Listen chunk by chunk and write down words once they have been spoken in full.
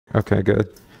Okay,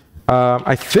 good.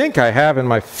 I think I have in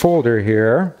my folder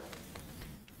here.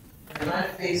 My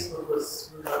Facebook was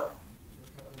screwed up.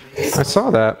 I saw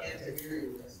that.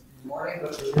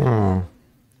 Oh.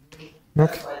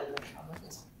 Okay.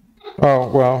 Oh,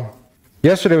 well,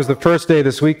 yesterday was the first day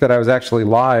this week that I was actually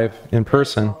live in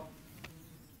person.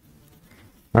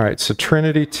 All right, so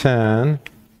Trinity 10.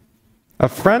 A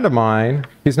friend of mine,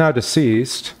 he's now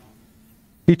deceased,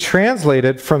 he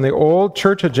translated from the old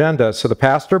church agenda, so the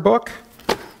pastor book,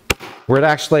 where it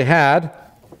actually had,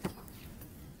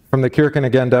 from the Kirchen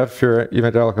Agenda, if you're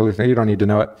evangelical Lutheran, you don't need to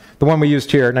know it, the one we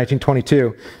used here,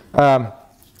 1922,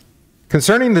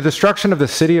 concerning the destruction of the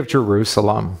city of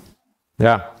Jerusalem.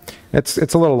 Yeah, it's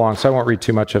a little long, so I won't read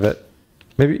too much of it.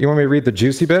 Maybe you want me to read the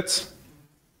juicy bits?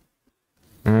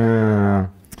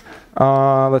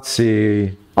 Let's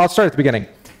see. I'll start at the beginning.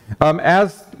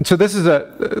 So this is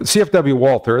C.F.W.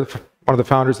 Walther, one of the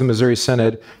founders of the Missouri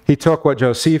Synod. He took what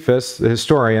Josephus, the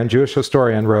historian, Jewish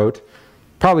historian, wrote,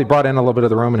 probably brought in a little bit of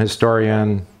the Roman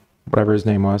historian, whatever his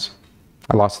name was.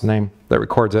 I lost the name that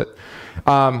records it.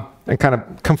 And kind of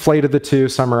conflated the two,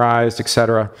 summarized,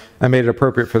 etc., and made it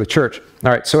appropriate for the church.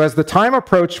 All right, so as the time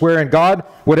approached wherein God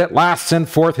would at last send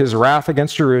forth his wrath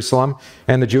against Jerusalem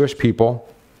and the Jewish people,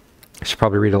 I should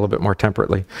probably read a little bit more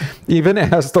temperately. Even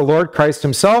as the Lord Christ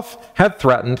himself had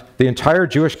threatened, the entire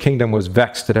Jewish kingdom was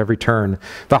vexed at every turn.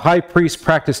 The high priest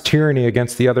practiced tyranny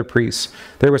against the other priests.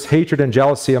 There was hatred and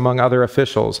jealousy among other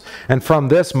officials. And from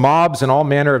this, mobs and all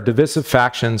manner of divisive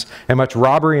factions, and much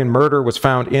robbery and murder was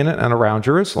found in and around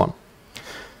Jerusalem.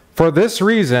 For this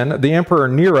reason, the Emperor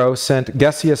Nero sent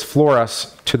Gessius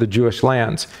Florus to the Jewish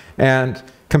lands. And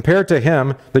compared to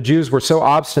him, the Jews were so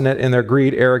obstinate in their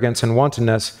greed, arrogance, and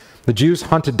wantonness, the Jews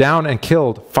hunted down and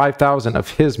killed 5,000 of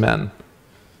his men.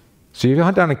 So you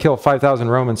hunt down and kill 5,000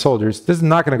 Roman soldiers, this is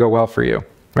not going to go well for you,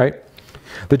 right?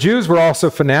 The Jews were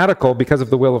also fanatical because of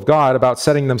the will of God about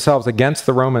setting themselves against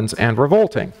the Romans and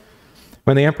revolting.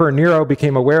 When the Emperor Nero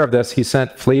became aware of this, he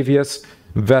sent Flavius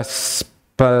Vespasianus,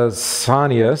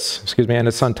 and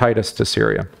his son Titus to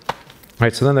Syria.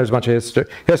 Right, so then there's a bunch of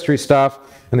history stuff,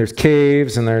 and there's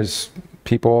caves, and there's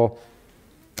people,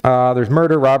 there's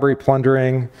murder, robbery,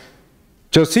 plundering.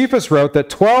 Josephus wrote that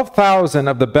 12,000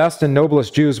 of the best and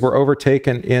noblest Jews were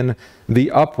overtaken in the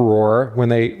uproar when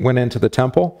they went into the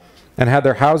temple and had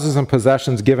their houses and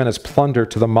possessions given as plunder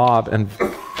to the mob and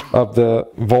of the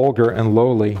vulgar and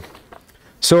lowly.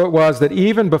 So it was that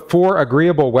even before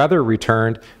agreeable weather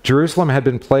returned, Jerusalem had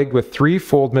been plagued with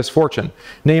threefold misfortune,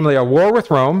 namely a war with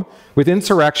Rome, with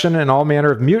insurrection and all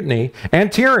manner of mutiny,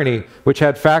 and tyranny, which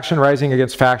had faction rising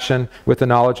against faction, with the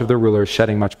knowledge of the rulers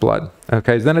shedding much blood.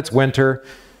 Okay, then it's winter.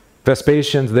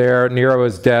 Vespasian's there. Nero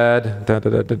is dead.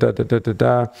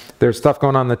 There's stuff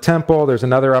going on in the temple. There's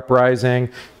another uprising.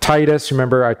 Titus,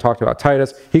 remember I talked about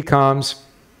Titus. He comes.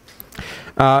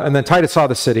 And then Titus saw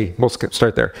the city, we'll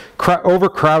start there,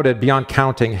 overcrowded beyond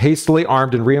counting, hastily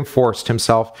armed and reinforced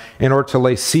himself in order to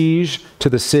lay siege to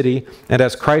the city, and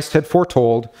as Christ had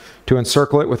foretold, to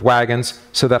encircle it with wagons,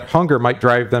 so that hunger might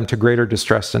drive them to greater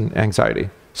distress and anxiety.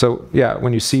 So, yeah,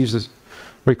 when you siege this,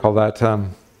 what do you call that?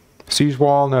 Siege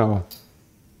wall? No.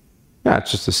 Yeah, it's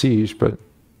just a siege, but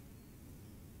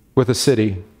with a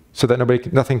city, so that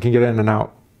nothing can get in and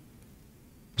out.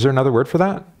 Is there another word for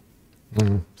that?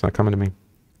 It's not coming to me.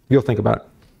 You'll think about it.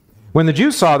 When the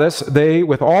Jews saw this, they,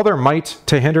 with all their might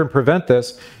to hinder and prevent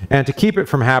this, and to keep it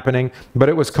from happening, but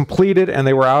it was completed, and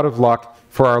they were out of luck,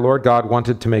 for our Lord God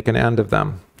wanted to make an end of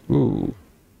them. Ooh.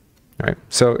 All right.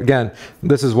 So again,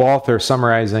 this is Walther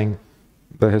summarizing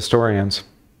the historians.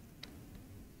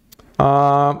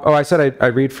 I said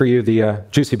I'd read for you the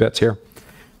juicy bits here.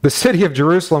 The city of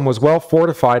Jerusalem was well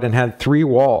fortified and had 3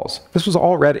 walls. This was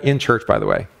all read in church, by the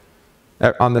way,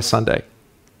 on this Sunday.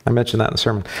 I mentioned that in the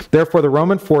sermon. Therefore, the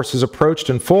Roman forces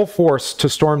approached in full force to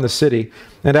storm the city,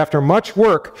 and after much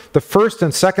work, the first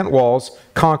and second walls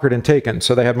conquered and taken.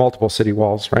 So they had multiple city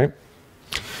walls, right?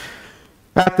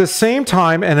 At the same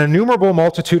time, an innumerable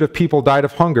multitude of people died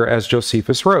of hunger, as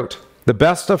Josephus wrote. The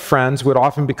best of friends would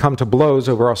often become to blows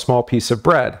over a small piece of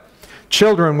bread.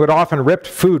 Children would often rip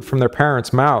food from their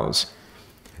parents' mouths.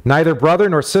 Neither brother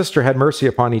nor sister had mercy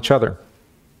upon each other.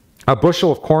 A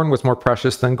bushel of corn was more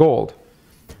precious than gold.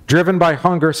 Driven by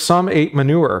hunger, some ate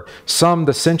manure, some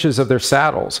the cinches of their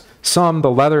saddles, some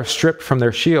the leather stripped from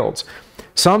their shields.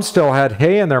 Some still had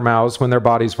hay in their mouths when their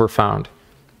bodies were found.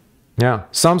 Yeah,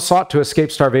 some sought to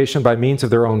escape starvation by means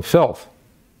of their own filth.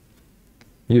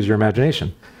 Use your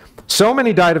imagination. So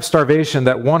many died of starvation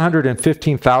that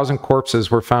 115,000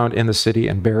 corpses were found in the city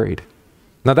and buried.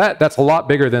 Now that's a lot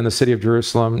bigger than the city of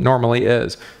Jerusalem normally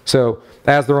is. So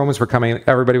as the Romans were coming,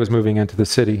 everybody was moving into the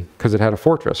city because it had a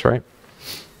fortress, right?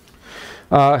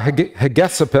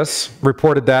 Hegesippus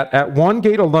reported that at one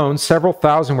gate alone, several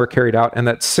thousand were carried out, and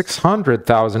that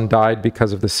 600,000 died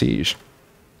because of the siege.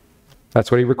 That's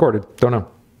what he recorded. Don't know.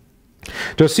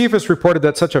 Josephus reported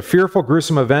that such a fearful,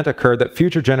 gruesome event occurred that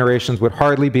future generations would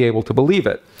hardly be able to believe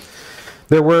it.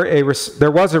 There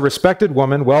was a respected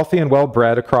woman, wealthy and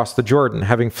well-bred, across the Jordan,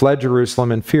 having fled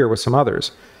Jerusalem in fear with some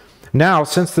others. Now,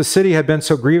 since the city had been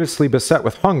so grievously beset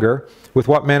with hunger, with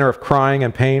what manner of crying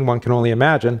and pain one can only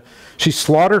imagine, she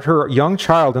slaughtered her young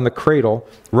child in the cradle,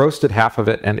 roasted half of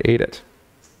it, and ate it.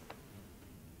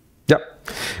 Yep.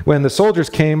 When the soldiers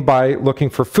came by looking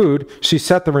for food, she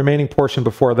set the remaining portion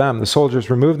before them. The soldiers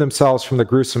removed themselves from the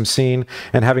gruesome scene,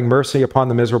 and having mercy upon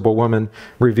the miserable woman,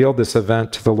 revealed this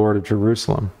event to the Lord of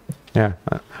Jerusalem. Yeah.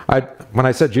 When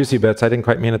I said juicy bits, I didn't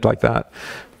quite mean it like that.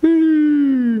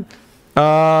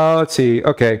 Let's see.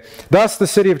 Okay. Thus, the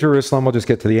city of Jerusalem, we'll just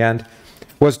get to the end,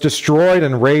 was destroyed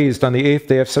and razed on the 8th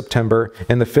day of September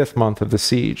in the 5th month of the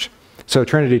siege. So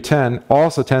Trinity 10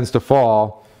 also tends to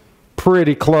fall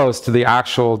pretty close to the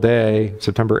actual day,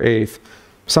 September 8th,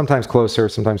 sometimes closer,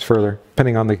 sometimes further,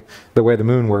 depending on the way the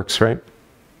moon works, right?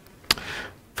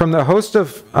 From the host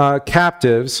of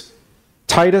captives,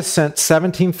 Titus sent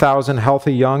 17,000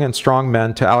 healthy young and strong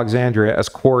men to Alexandria as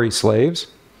quarry slaves.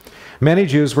 Many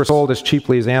Jews were sold as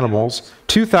cheaply as animals.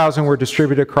 2,000 were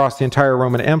distributed across the entire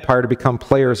Roman Empire to become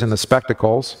players in the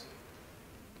spectacles.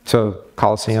 So,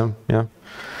 Colosseum, yeah.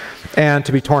 And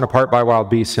to be torn apart by wild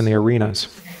beasts in the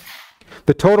arenas.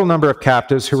 The total number of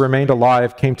captives who remained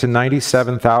alive came to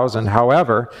 97,000.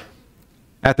 However,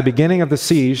 at the beginning of the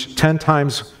siege, 10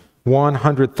 times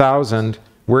 100,000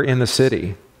 were in the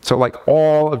city. So like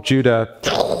all of Judah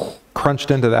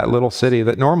crunched into that little city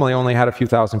that normally only had a few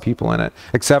thousand people in it,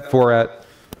 except for at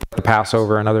the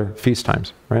Passover and other feast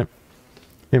times, right?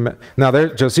 Now,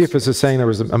 Josephus is saying there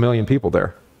was 1 million people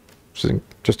there, which is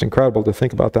just incredible to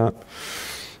think about that.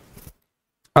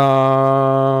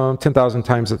 10,000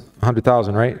 times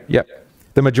 100,000, right? Yep.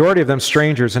 The majority of them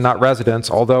strangers and not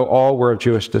residents, although all were of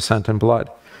Jewish descent and blood.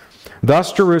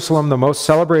 Thus Jerusalem, the most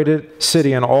celebrated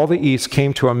city in all the East,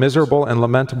 came to a miserable and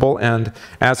lamentable end,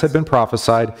 as had been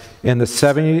prophesied, in the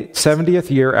 70th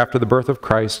year after the birth of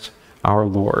Christ, our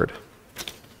Lord.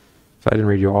 So I didn't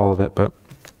read you all of it, but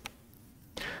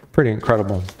pretty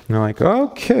incredible. And you're like,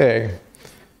 okay.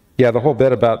 Yeah, the whole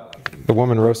bit about the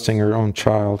woman roasting her own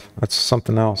child, that's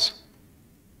something else.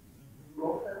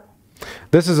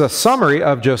 This is a summary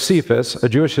of Josephus, a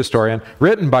Jewish historian,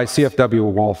 written by C.F.W.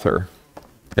 Walther.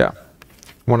 Yeah,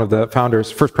 one of the founders,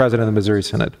 first president of the Missouri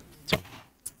Synod. So,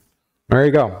 there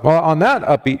you go. Well, on that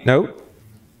upbeat note,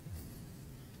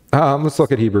 let's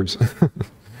look at Hebrews.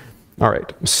 All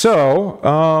right,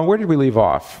 so where did we leave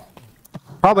off?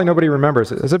 Probably nobody remembers.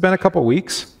 Has it been a couple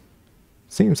weeks?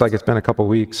 Seems like it's been a couple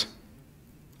weeks.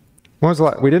 When was the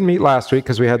last? We didn't meet last week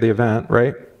because we had the event,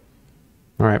 right?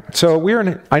 All right, so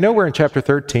I know we're in chapter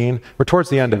 13. We're towards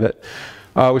the end of it,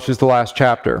 which is the last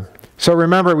chapter. So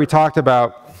remember, we talked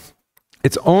about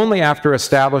it's only after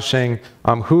establishing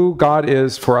who God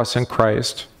is for us in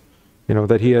Christ, you know,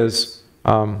 that he is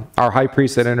our high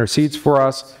priest that intercedes for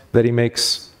us, that he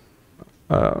makes,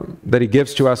 that he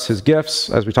gives to us his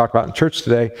gifts, as we talked about in church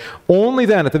today. Only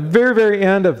then, at the very, very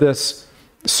end of this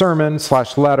sermon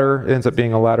 / letter, it ends up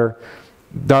being a letter,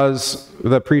 does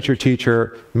the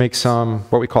preacher-teacher make some,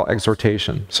 what we call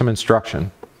exhortation, some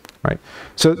instruction. Right.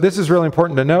 So this is really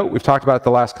important to note. We've talked about it the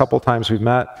last couple of times we've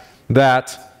met,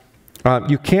 that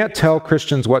you can't tell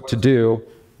Christians what to do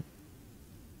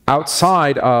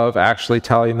outside of actually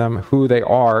telling them who they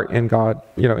are in God,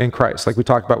 you know, in Christ, like we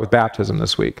talked about with baptism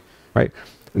this week, right?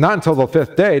 Not until the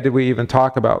 5th day did we even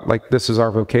talk about, like, this is our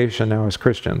vocation now as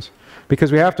Christians,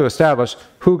 because we have to establish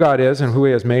who God is and who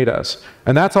he has made us.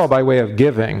 And that's all by way of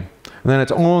giving. And then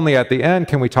it's only at the end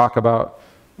can we talk about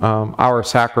our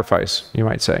sacrifice, you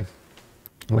might say,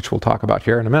 which we'll talk about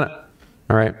here in a minute.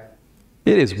 All right.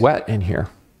 It is wet in here.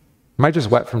 Am I just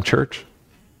wet from church?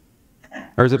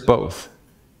 Or is it both?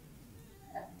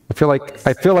 I feel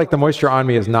like the moisture on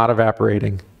me is not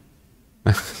evaporating.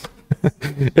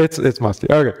 It's musty.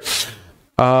 Okay.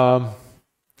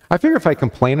 I figure if I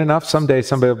complain enough, someday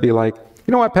somebody will be like,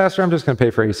 you know what, Pastor, I'm just going to pay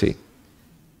for AC.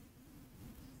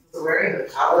 So wearing the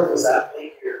collar, does that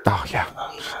make your... Oh, yeah.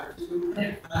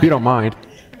 If you don't mind.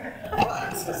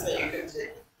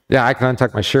 Yeah, I can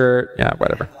untuck my shirt. Yeah,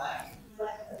 whatever.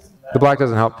 The black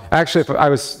doesn't help. Actually,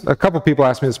 a couple people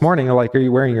asked me this morning, like, are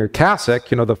you wearing your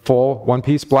cassock, you know, the full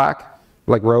one-piece black,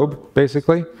 like robe,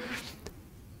 basically?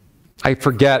 I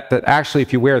forget that actually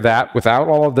if you wear that without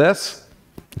all of this,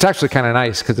 it's actually kind of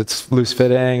nice because it's loose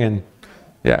fitting and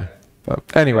yeah. But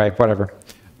anyway, whatever.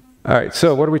 All right,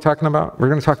 so what are we talking about? We're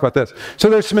going to talk about this. So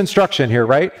there's some instruction here,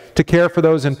 right? To care for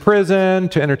those in prison,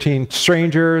 to entertain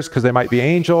strangers because they might be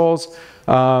angels,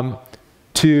 to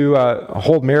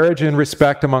hold marriage in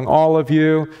respect among all of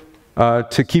you,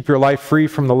 to keep your life free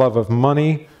from the love of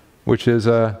money, which is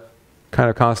a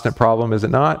kind of constant problem, is it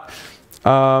not?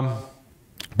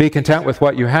 Be content with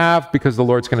what you have because the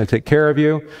Lord's going to take care of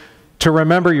you. To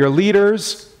remember your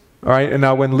leaders, all right? And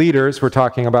now when leaders, we're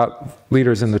talking about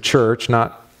leaders in the church,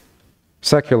 not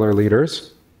secular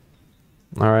leaders,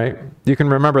 all right? You can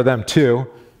remember them too.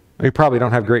 You probably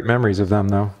don't have great memories of them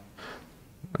though.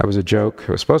 That was a joke. It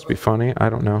was supposed to be funny. I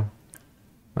don't know.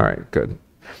 All right, good.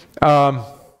 I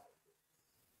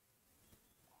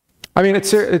mean,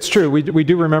 it's true. We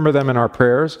do remember them in our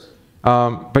prayers,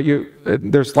 but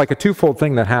there's like a twofold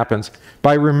thing that happens.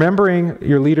 By remembering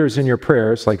your leaders in your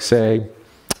prayers, like say,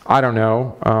 I don't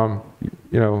know,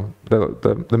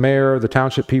 the mayor, the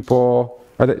township people,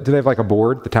 do they have like a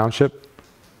board, the township?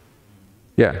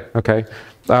 Yeah, okay.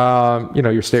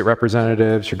 Your state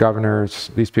representatives, your governors,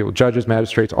 these people, judges,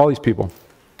 magistrates, all these people,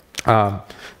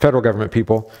 federal government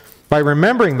people. By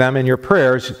remembering them in your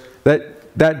prayers,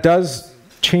 that does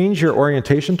change your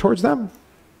orientation towards them.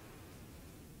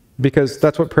 Because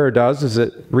that's what prayer does, is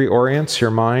it reorients your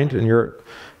mind and your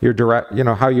direct,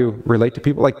 how you relate to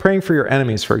people. Like praying for your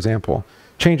enemies, for example,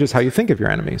 changes how you think of your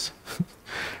enemies.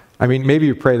 I mean, maybe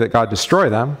you pray that God destroy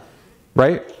them,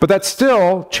 right? But that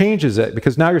still changes it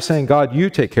because now you're saying, God,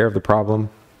 you take care of the problem,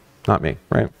 not me,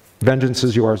 right? Vengeance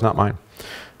is yours, not mine,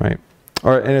 right?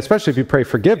 And especially if you pray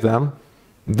forgive them,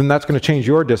 then that's going to change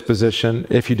your disposition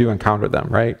if you do encounter them,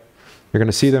 right? You're going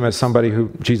to see them as somebody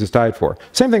who Jesus died for.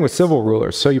 Same thing with civil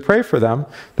rulers. So you pray for them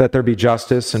that there be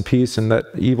justice and peace and that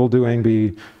evil doing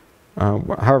be,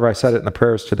 however I said it in the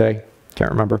prayers today, can't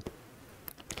remember.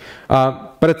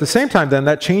 But at the same time, then,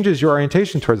 that changes your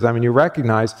orientation towards them and you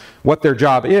recognize what their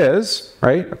job is,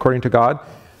 right, according to God.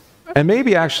 And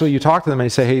maybe actually you talk to them and you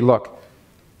say, hey, look,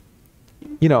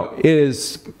 it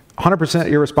is 100%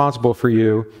 irresponsible for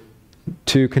you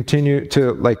to continue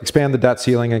to expand the debt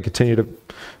ceiling and continue to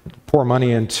pour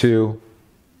money into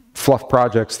fluff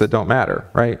projects that don't matter,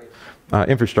 right?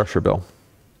 Infrastructure bill,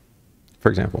 for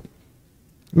example.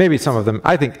 Maybe some of them,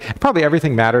 I think probably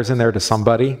everything matters in there to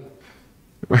somebody.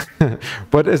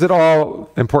 But is it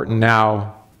all important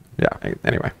now? Yeah,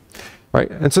 anyway. Right?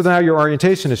 And so now your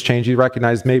orientation has changed. You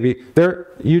recognize maybe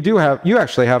you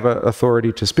actually have an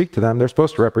authority to speak to them. They're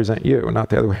supposed to represent you, not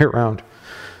the other way around.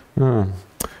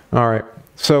 All right.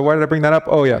 So why did I bring that up?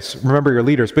 Oh, yes. Remember your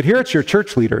leaders. But here it's your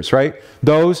church leaders, right?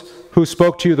 Those who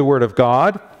spoke to you the word of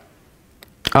God.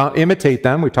 Imitate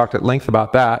them. We talked at length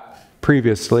about that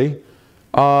previously.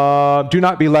 Do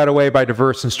not be led away by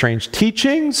diverse and strange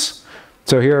teachings.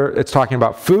 So here it's talking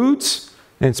about foods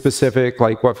in specific,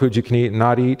 like what foods you can eat and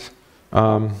not eat.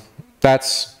 The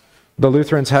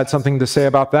Lutherans had something to say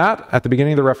about that at the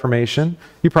beginning of the Reformation.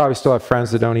 You probably still have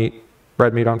friends that don't eat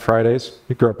red meat on Fridays.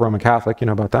 You grew up Roman Catholic, you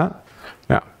know about that?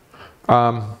 Yeah.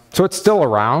 So it's still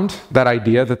around, that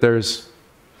idea that there's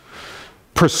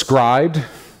prescribed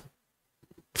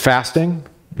fasting,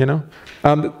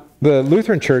 The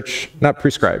Lutheran Church, not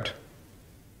prescribed.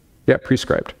 Yeah,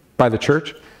 prescribed by the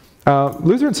church.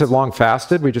 Lutherans have long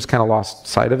fasted. We just kind of lost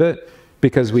sight of it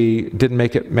because we didn't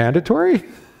make it mandatory.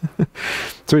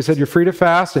 So we said, you're free to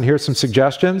fast, and here's some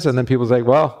suggestions. And then people say,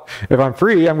 well, if I'm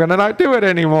free, I'm going to not do it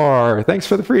anymore. Thanks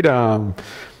for the freedom.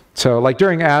 So like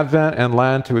during Advent and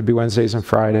Lent, it would be Wednesdays and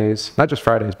Fridays. Not just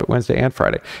Fridays, but Wednesday and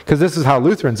Friday. Because this is how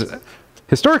Lutherans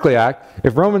historically act.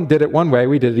 If Rome did it one way,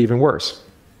 we did it even worse.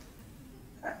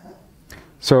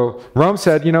 So Rome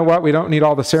said, you know what, we don't need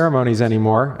all the ceremonies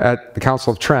anymore at the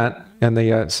Council of Trent in the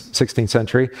 16th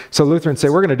century. So Lutherans say,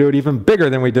 we're going to do it even bigger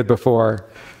than we did before.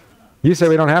 You say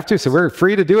we don't have to, so we're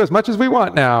free to do as much as we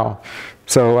want now.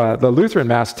 So the Lutheran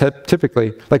Mass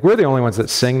typically, we're the only ones that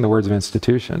sing the words of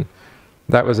institution.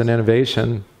 That was an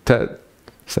innovation to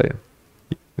say,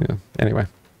 anyway,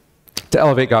 to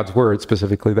elevate God's word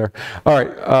specifically there. All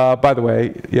right, by the way,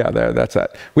 that's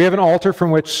that. We have an altar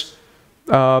from which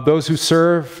those who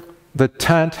serve the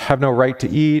tent have no right to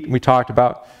eat. We talked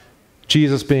about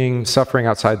Jesus being suffering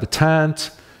outside the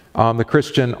tent. The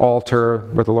Christian altar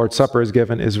where the Lord's Supper is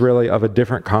given is really of a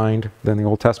different kind than the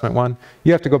Old Testament one.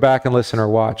 You have to go back and listen or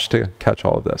watch to catch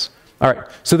all of this. All right,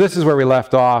 so this is where we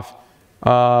left off.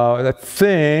 I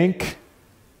think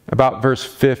about verse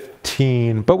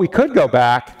 15. But we could go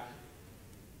back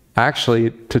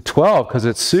actually to 12 because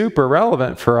it's super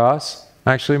relevant for us.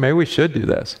 Actually, maybe we should do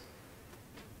this.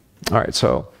 All right,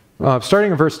 so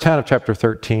starting in verse 10 of chapter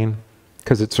 13,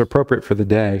 because it's appropriate for the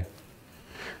day.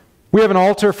 We have an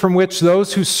altar from which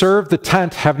those who serve the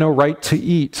tent have no right to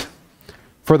eat.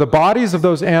 For the bodies of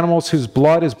those animals whose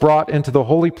blood is brought into the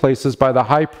holy places by the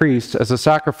high priest as a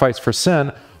sacrifice for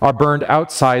sin are burned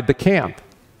outside the camp.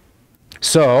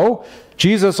 So,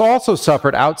 Jesus also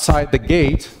suffered outside the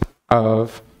gate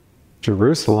of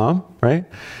Jerusalem, right,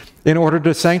 in order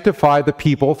to sanctify the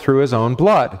people through his own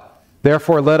blood.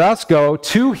 Therefore, let us go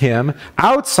to him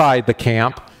outside the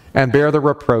camp and bear the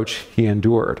reproach he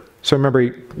endured. So remember,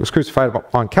 he was crucified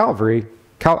on Calvary,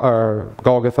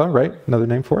 Golgotha, right, another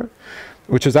name for it,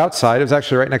 which is outside. It was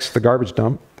actually right next to the garbage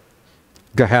dump,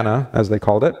 Gehenna, as they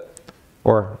called it,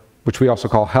 or which we also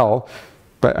call hell.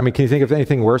 But, I mean, can you think of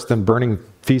anything worse than burning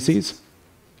feces?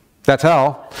 That's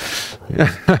hell.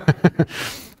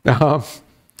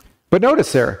 But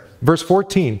notice there, verse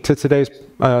 14 to today's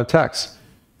text.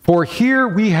 For here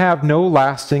we have no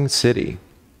lasting city.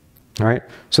 All right?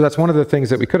 So that's one of the things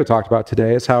that we could have talked about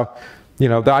today is how, you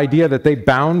know, the idea that they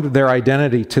bound their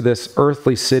identity to this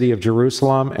earthly city of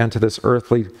Jerusalem and to this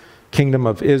earthly kingdom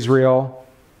of Israel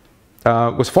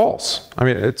was false. I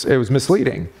mean, it was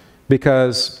misleading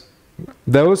because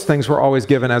those things were always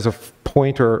given as a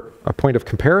point of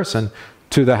comparison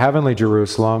to the heavenly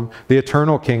Jerusalem, the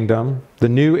eternal kingdom, the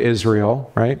new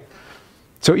Israel, right?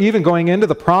 So even going into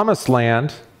the promised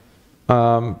land,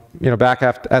 back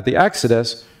at the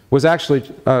Exodus, was actually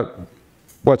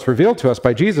what's revealed to us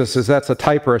by Jesus is that's a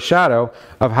type or a shadow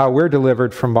of how we're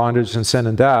delivered from bondage and sin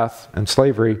and death and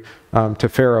slavery to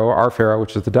Pharaoh, our Pharaoh,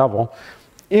 which is the devil,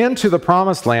 into the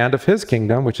promised land of his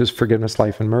kingdom, which is forgiveness,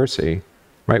 life, and mercy,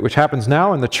 right? Which happens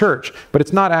now in the church, but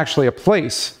it's not actually a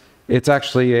place. It's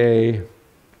actually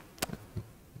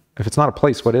if it's not a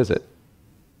place, what is it?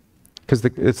 Because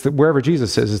wherever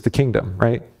Jesus is the kingdom,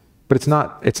 right? But it's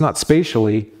not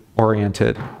spatially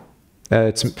oriented.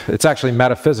 It's actually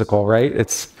metaphysical, right?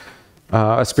 It's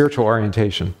a spiritual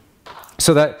orientation.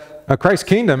 So that Christ's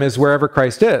kingdom is wherever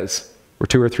Christ is, where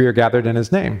two or three are gathered in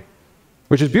his name,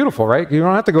 which is beautiful, right? You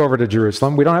don't have to go over to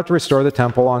Jerusalem. We don't have to restore the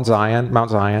temple on Zion,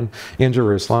 Mount Zion in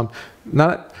Jerusalem.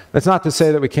 That's not to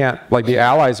say that we can't be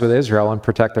allies with Israel and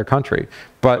protect their country,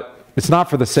 but it's not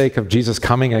for the sake of Jesus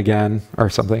coming again or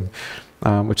something,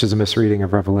 which is a misreading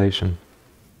of Revelation.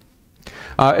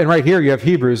 And right here you have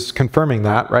Hebrews confirming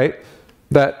that, right?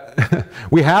 That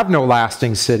we have no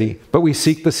lasting city, but we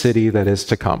seek the city that is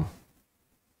to come.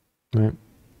 Right?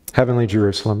 Heavenly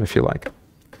Jerusalem, if you like.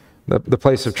 The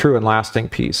place of true and lasting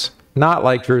peace. Not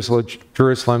like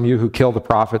Jerusalem, you who kill the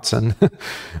prophets and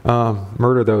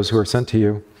murder those who are sent to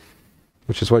you,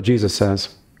 which is what Jesus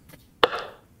says.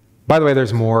 By the way,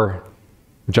 there's more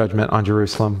judgment on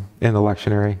Jerusalem in the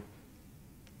lectionary.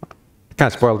 Kind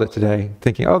of spoiled it today,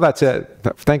 thinking, oh, that's it.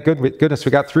 Thank goodness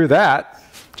we got through that.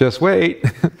 Just wait.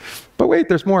 But wait,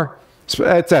 there's more.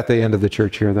 It's at the end of the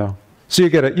church here, though. So you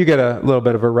get a little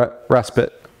bit of a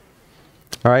respite.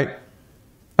 All right?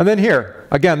 And then here,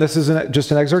 again, this is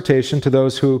just an exhortation to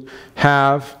those who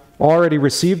have already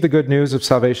received the good news of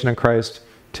salvation in Christ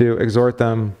to exhort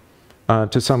them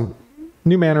to some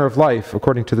new manner of life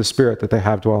according to the Spirit that they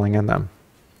have dwelling in them.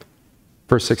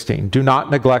 Verse 16, do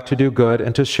not neglect to do good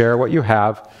and to share what you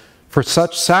have, for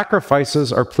such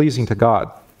sacrifices are pleasing to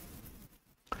God.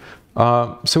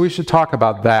 So we should talk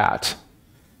about that.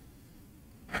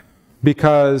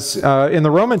 Because in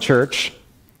the Roman Church,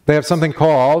 they have something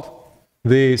called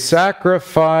the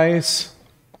sacrifice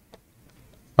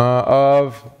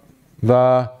of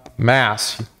the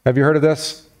Mass. Have you heard of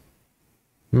this?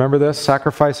 Remember this?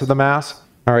 Sacrifice of the Mass?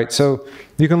 All right, so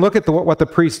you can look at what the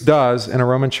priest does in a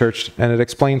Roman church, and it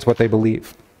explains what they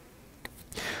believe.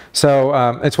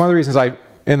 So it's one of the reasons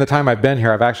in the time I've been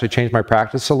here, I've actually changed my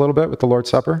practice a little bit with the Lord's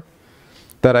Supper.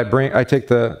 That I take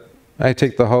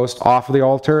the host off of the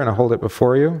altar and I hold it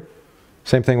before you.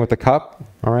 Same thing with the cup.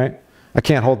 All right, I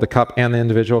can't hold the cup and the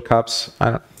individual cups.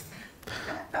 I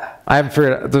haven't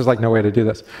figured out, there's no way to do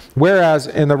this. Whereas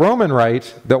in the Roman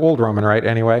rite, the old Roman rite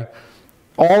anyway,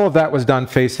 all of that was done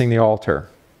facing the altar.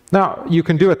 Now, you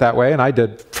can do it that way, and I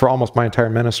did for almost my entire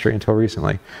ministry until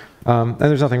recently. And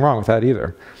there's nothing wrong with that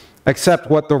either. Except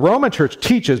what the Roman Church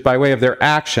teaches by way of their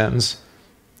actions,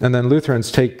 and then Lutherans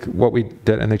take what we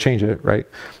did and they change it, right?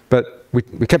 But we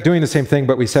kept doing the same thing,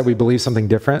 but we said we believe something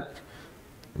different,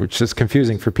 which is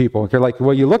confusing for people. They're like,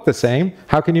 well, you look the same.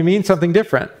 How can you mean something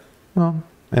different? Well,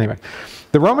 anyway.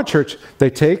 The Roman Church, they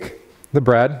take the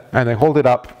bread and they hold it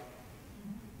up,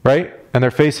 right? And they're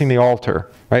facing the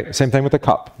altar, right? Same thing with the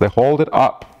cup. They hold it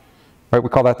up, right? We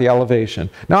call that the elevation.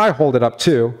 Now I hold it up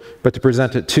too, but to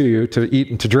present it to you, to eat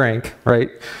and to drink, right?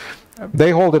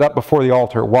 They hold it up before the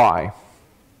altar. Why?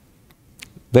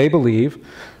 They believe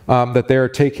that they're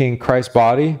taking Christ's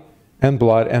body and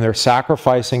blood and they're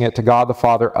sacrificing it to God the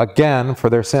Father again for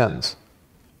their sins.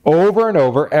 Over and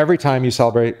over, every time you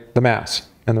celebrate the Mass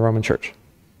in the Roman Church.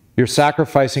 You're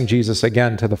sacrificing Jesus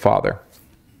again to the Father.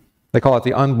 They call it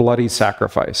the unbloody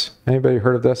sacrifice. Anybody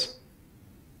heard of this?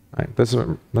 Right. This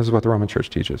is what the Roman Church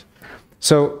teaches.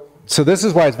 So this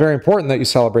is why it's very important that you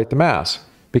celebrate the Mass,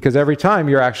 because every time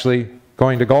you're actually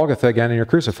going to Golgotha again and you're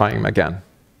crucifying him again.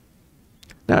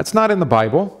 Now, it's not in the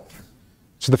Bible.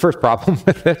 It's the first problem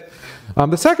with it.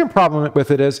 The second problem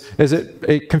with it is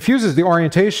it confuses the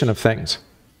orientation of things.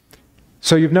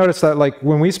 So you've noticed that, like,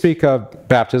 when we speak of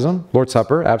baptism, Lord's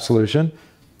Supper, absolution,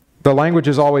 the language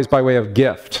is always by way of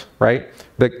gift, right?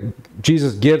 That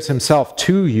Jesus gives himself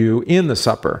to you in the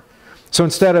supper. So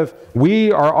instead of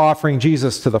we are offering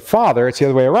Jesus to the Father, it's the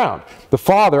other way around. The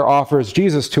Father offers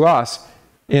Jesus to us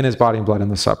in his body and blood in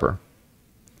the supper.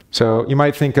 So you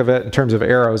might think of it in terms of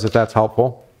arrows, if that's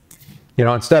helpful. You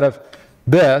know, instead of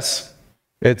this,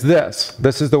 it's this.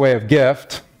 This is the way of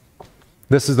gift.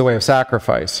 This is the way of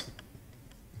sacrifice.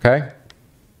 Okay?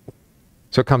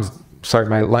 So it comes, sorry,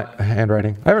 my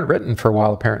handwriting. I haven't written for a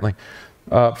while, apparently.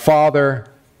 Father,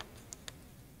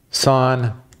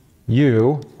 Son,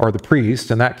 you, or the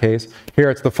priest in that case. Here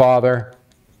it's the Father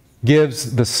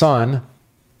gives the Son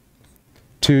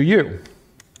to you.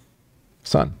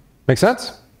 Son. Make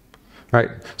sense? Right.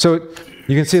 So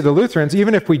you can see the Lutherans,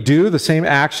 even if we do the same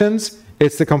actions,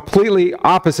 it's the completely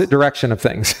opposite direction of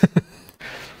things,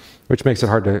 which makes it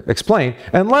hard to explain,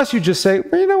 unless you just say,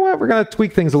 well, you know what, we're going to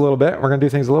tweak things a little bit. We're going to do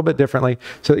things a little bit differently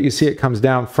so that you see it comes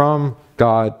down from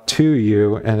God to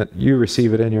you and you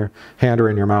receive it in your hand or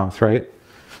in your mouth, right?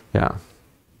 Yeah.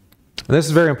 And this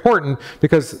is very important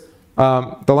because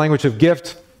the language of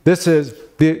gift, this is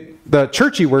the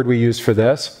churchy word we use for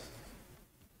this.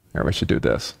 Here, we should do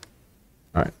this.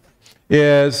 All right.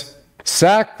 Is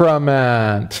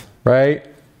sacrament, right?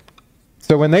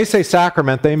 So when they say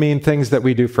sacrament, they mean things that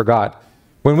we do for God.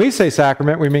 When we say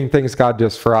sacrament, we mean things God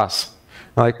does for us.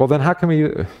 Like, well, then how can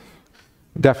we...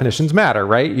 Definitions matter,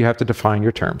 right? You have to define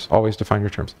your terms. Always define your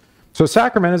terms. So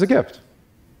sacrament is a gift.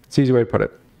 It's an easy way to put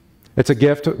it. It's a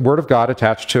gift, word of God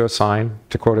attached to a sign,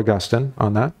 to quote Augustine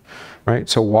on that, right?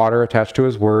 So water attached to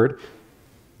his word,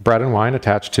 bread and wine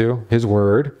attached to his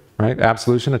word, right?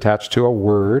 Absolution attached to a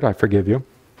word, I forgive you.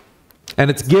 And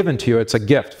it's given to you. It's a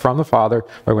gift from the Father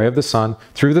by way of the Son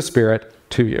through the Spirit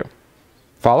to you.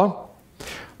 Follow?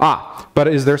 But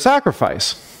is there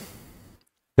sacrifice?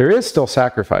 There is still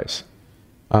sacrifice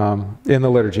in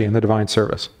the liturgy, in the divine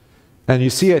service. And you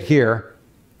see it here.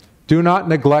 Do not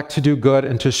neglect to do good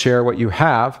and to share what you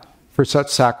have, for such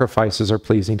sacrifices are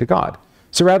pleasing to God.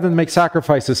 So rather than make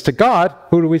sacrifices to God,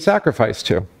 who do we sacrifice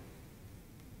to?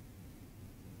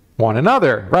 One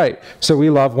another, right? So we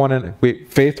love one another.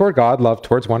 Faith toward God, love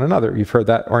towards one another. You've heard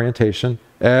that orientation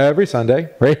every Sunday,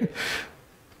 right?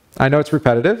 I know it's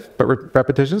repetitive, but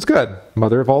repetition is good.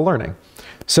 Mother of all learning.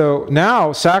 So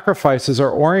now sacrifices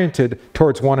are oriented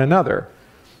towards one another.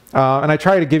 And I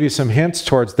try to give you some hints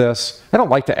towards this. I don't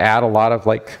like to add a lot of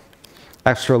like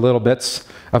extra little bits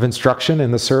of instruction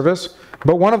in the service,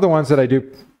 but one of the ones that I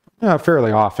do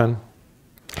fairly often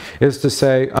is to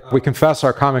say, we confess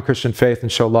our common Christian faith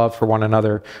and show love for one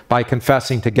another by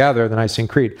confessing together the Nicene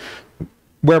Creed.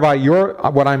 Whereby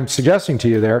what I'm suggesting to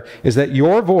you there is that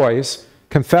your voice,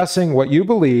 confessing what you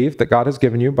believe that God has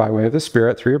given you by way of the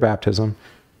Spirit through your baptism,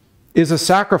 is a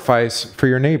sacrifice for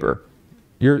your neighbor.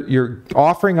 You're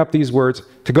offering up these words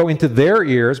to go into their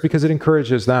ears because it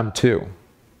encourages them too.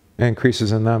 It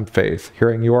increases in them faith,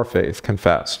 hearing your faith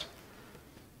confessed.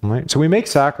 Right? So we make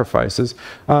sacrifices.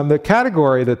 The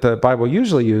category that the Bible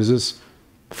usually uses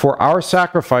for our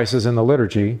sacrifices in the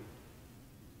liturgy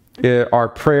are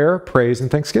prayer, praise, and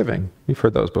thanksgiving. You've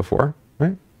heard those before,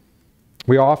 right?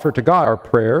 We offer to God our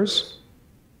prayers,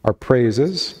 our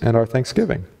praises, and our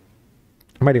thanksgiving.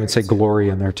 I might even say glory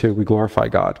in there too. We glorify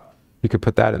God. You could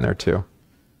put that in there too.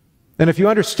 And if you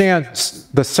understand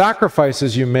the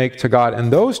sacrifices you make to God in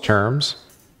those terms,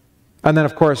 and then,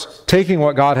 of course, taking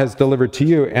what God has delivered to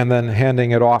you and then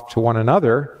handing it off to one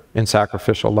another in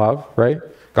sacrificial love, right?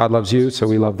 God loves you, so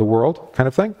we love the world, kind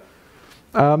of thing.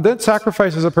 Then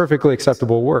sacrifice is a perfectly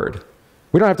acceptable word.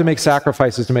 We don't have to make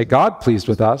sacrifices to make God pleased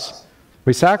with us.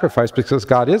 We sacrifice because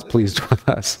God is pleased with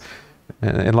us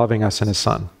in loving us in his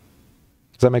Son.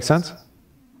 Does that make sense?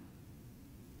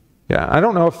 Yeah, I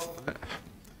don't know if... It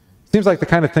seems like the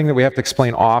kind of thing that we have to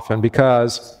explain often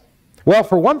because, well,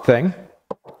 for one thing,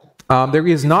 there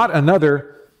is not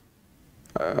another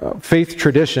faith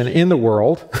tradition in the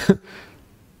world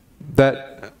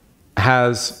that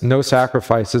has no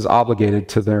sacrifices obligated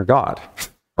to their God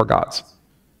or gods.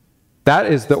 That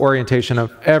is the orientation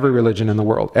of every religion in the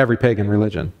world, every pagan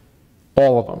religion.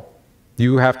 All of them.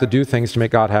 You have to do things to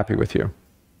make God happy with you.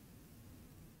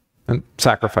 And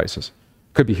sacrifices.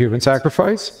 Could be human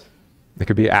sacrifice. It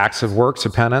could be acts of works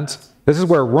of penance. This is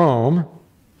where Rome,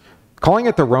 calling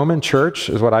it the Roman Church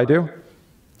is what I do,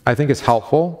 I think is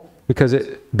helpful because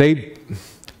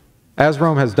as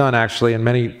Rome has done actually in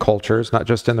many cultures, not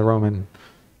just in the Roman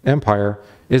Empire,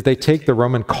 is they take the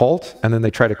Roman cult and then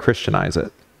they try to Christianize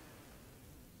it.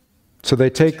 So they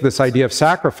take this idea of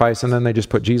sacrifice and then they just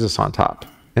put Jesus on top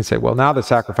and say, well, now the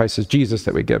sacrifice is Jesus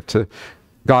that we give to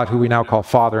God, who we now call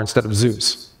Father instead of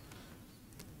Zeus.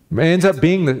 It ends up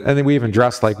being, and then we even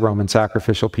dress like Roman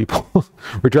sacrificial people.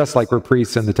 We're dressed like we're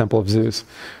priests in the temple of Zeus.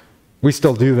 We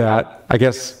still do that. I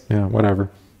guess, yeah, whatever.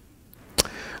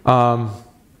 And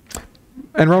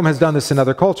Rome has done this in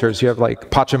other cultures. You have like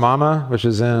Pachamama, which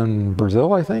is in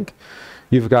Brazil, I think.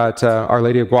 You've got Our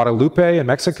Lady of Guadalupe in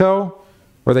Mexico,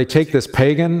 where they take this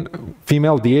pagan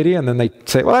female deity and then they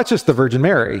say, well, that's just the Virgin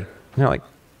Mary. And you're like,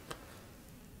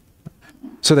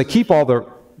 so they keep all the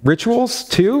rituals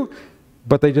too,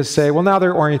 but they just say, well, now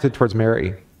they're oriented towards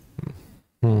Mary.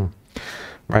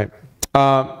 Right.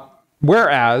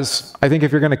 Whereas, I think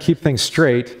if you're going to keep things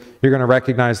straight, you're going to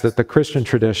recognize that the Christian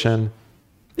tradition,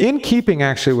 in keeping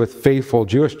actually with faithful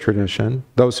Jewish tradition,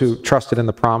 those who trusted in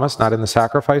the promise, not in the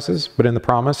sacrifices, but in the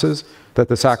promises that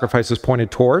the sacrifices pointed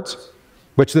towards,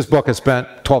 which this book has spent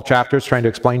 12 chapters trying to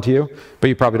explain to you, but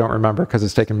you probably don't remember because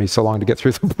it's taken me so long to get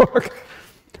through the book,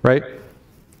 right?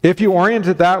 If you orient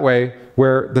it that way,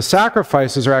 where the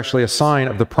sacrifices are actually a sign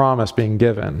of the promise being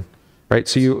given, right?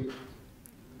 So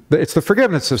it's the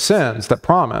forgiveness of sins, that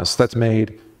promise that's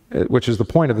made, which is the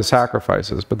point of the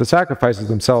sacrifices. But the sacrifices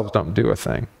themselves don't do a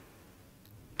thing.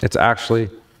 It's actually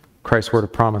Christ's word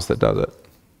of promise that does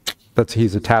it.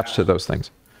 He's attached to those things.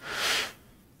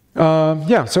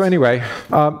 Yeah, so anyway,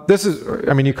 this is,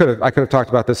 I mean, I could have talked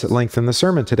about this at length in the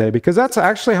sermon today, because that's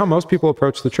actually how most people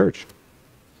approach the church.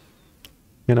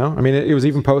 You know, I mean, it was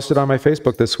even posted on my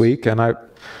Facebook this week, and I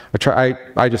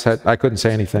couldn't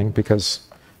say anything because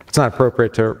it's not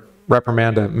appropriate to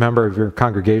reprimand a member of your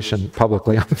congregation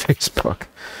publicly on Facebook.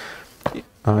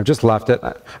 Just left it.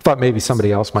 I thought maybe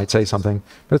somebody else might say something,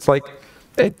 but it's like,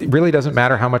 it really doesn't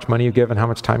matter how much money you give and how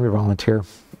much time you volunteer.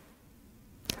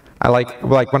 I like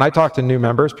when I talk to new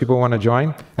members, people who want to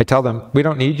join, I tell them, we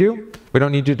don't need you. We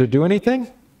don't need you to do anything.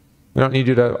 We don't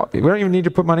even need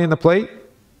to put money in the plate.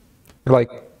 They're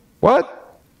like,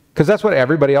 what? Because that's what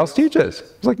everybody else teaches.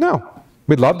 It's like, no.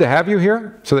 We'd love to have you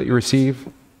here so that you receive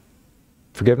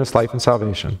forgiveness, life, and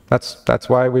salvation. That's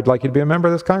why we'd like you to be a member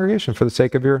of this congregation, for the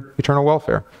sake of your eternal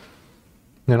welfare.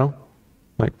 You know?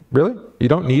 Like, really? You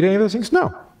don't need any of those things?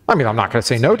 No. I mean, I'm not going to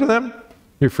say no to them.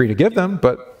 You're free to give them,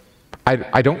 but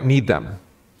I don't need them.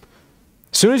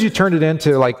 As soon as you turn it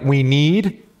into, like, we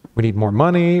need more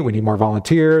money, we need more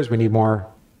volunteers, we need more,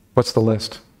 what's the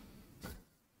list?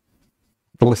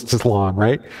 The list is long,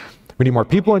 right? We need more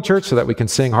people in church so that we can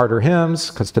sing harder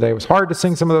hymns, because today it was hard to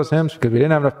sing some of those hymns because we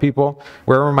didn't have enough people.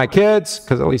 Where were my kids?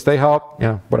 Because at least they help.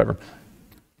 Yeah, whatever.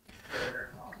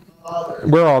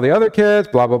 Where are all the other kids?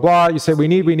 Blah, blah, blah. You say, we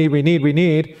need.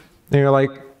 And you're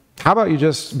like, how about you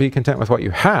just be content with what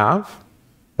you have,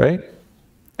 right?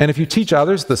 And if you teach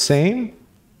others the same,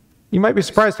 you might be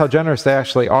surprised how generous they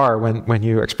actually are when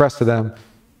you express to them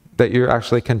that you're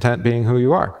actually content being who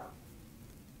you are.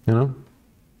 You know?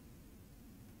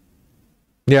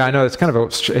 Yeah, I know, it's kind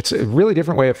of it's a really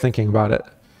different way of thinking about it.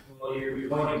 Well, you're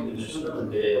pointing to just another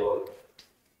video.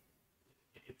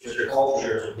 If your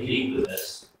culture is leading to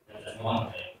this, that's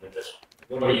one thing. But just,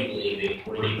 what are you believing?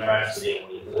 What are you practicing?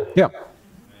 What are you living? Yeah.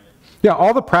 Yeah,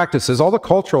 all the practices, all the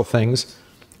cultural things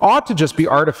ought to just be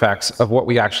artifacts of what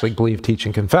we actually believe, teach,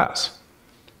 and confess.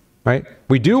 Right?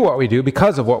 We do what we do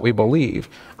because of what we believe.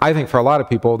 I think for a lot of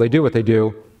people, they do what they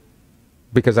do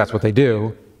because that's what they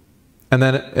do. And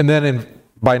then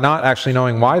by not actually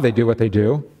knowing why they do what they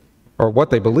do, or what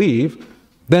they believe,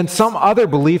 then some other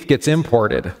belief gets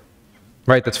imported,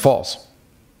 right, that's false.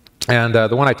 And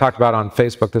the one I talked about on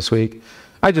Facebook this week,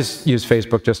 I just use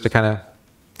Facebook just to kind of,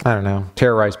 I don't know,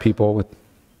 terrorize people with...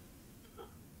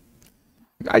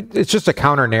 it's just a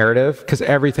counter-narrative, because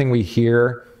everything we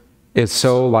hear is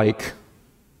so, like,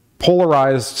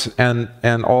 polarized and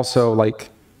also, like,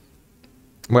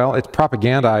 well, it's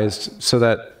propagandized so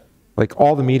that, like,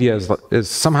 all the media is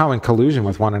somehow in collusion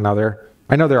with one another.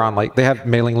 I know they're on, like, they have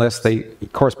mailing lists, they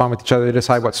correspond with each other, they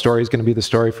decide what story is going to be the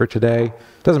story for today.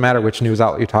 It doesn't matter which news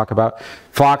outlet you talk about.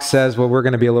 Fox says, well, we're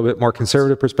going to be a little bit more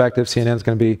conservative perspective. CNN's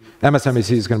going to be,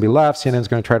 MSNBC is going to be left, CNN's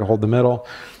going to try to hold the middle,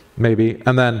 maybe.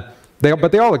 And then,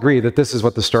 but they all agree that this is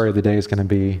what the story of the day is going to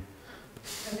be.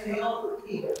 And they all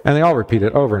repeat it. And they all repeat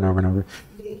it over and over and over.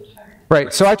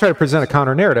 Right, so I try to present a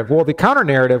counter-narrative. Well, the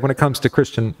counter-narrative when it comes to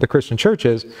the Christian church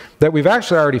is that we've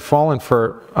actually already fallen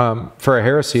for a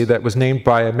heresy that was named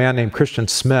by a man named Christian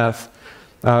Smith,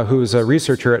 who's a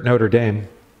researcher at Notre Dame,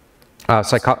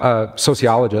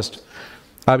 sociologist.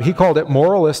 He called it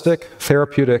moralistic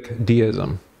therapeutic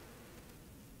deism,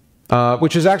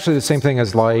 which is actually the same thing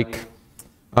as like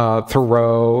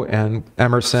Thoreau and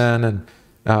Emerson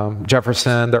and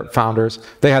Jefferson, their founders.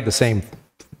 They had the same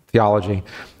theology.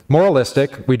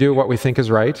 Moralistic, we do what we think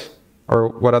is right, or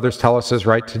what others tell us is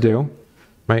right to do,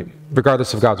 right?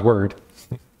 Regardless of God's word.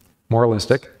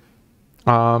 Moralistic.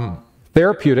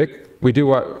 Therapeutic, we do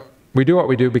what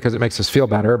we do because it makes us feel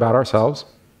better about ourselves,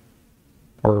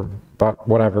 or about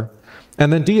whatever.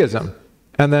 And then deism.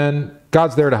 And then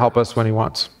God's there to help us when he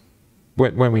wants,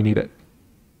 when we need it.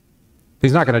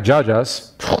 He's not going to judge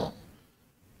us,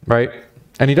 right?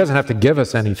 And he doesn't have to give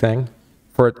us anything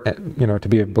for it, to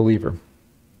be a believer.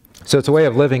 So it's a way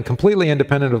of living completely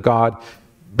independent of God,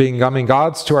 becoming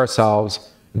gods to ourselves,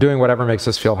 doing whatever makes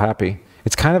us feel happy.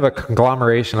 It's kind of a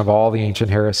conglomeration of all the ancient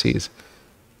heresies.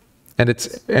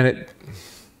 Anyway,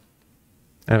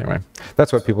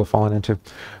 that's what people have fallen into.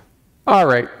 All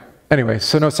right. Anyway,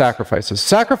 so no sacrifices.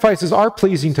 Sacrifices are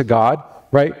pleasing to God,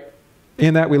 right?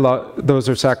 In that those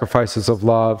are sacrifices of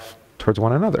love towards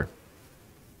one another.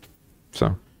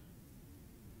 So,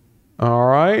 all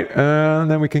right, and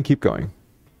then we can keep going.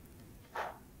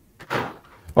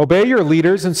 Obey your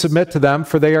leaders and submit to them,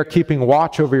 for they are keeping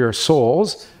watch over your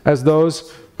souls as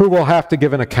those who will have to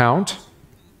give an account.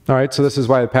 All right, so this is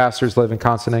why the pastors live in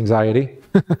constant anxiety.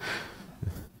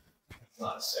 It's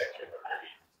not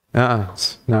secular.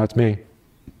 No, it's me.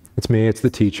 It's me, it's the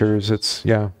teachers, it's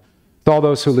all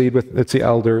those who lead it's the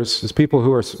elders, it's people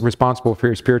who are responsible for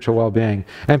your spiritual well-being.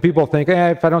 And people think,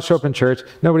 hey, if I don't show up in church,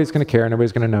 nobody's going to care,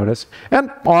 nobody's going to notice. And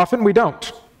often we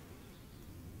don't.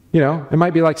 It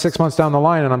might be like 6 months down the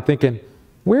line, and I'm thinking,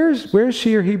 where's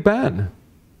she or he been?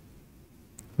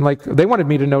 Like, they wanted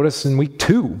me to notice in week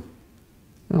 2.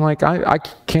 I'm like, I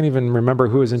can't even remember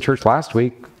who was in church last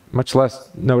week, much less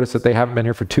notice that they haven't been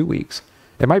here for 2 weeks.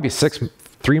 It might be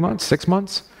 3 months, 6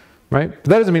 months, right? But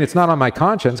that doesn't mean it's not on my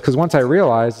conscience, because once I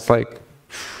realize, it's like,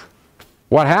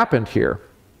 what happened here?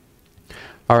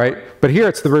 All right, but here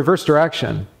it's the reverse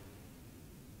direction.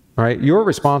 All right, you're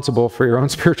responsible for your own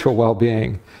spiritual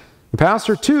well-being. The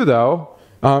pastor, too, though,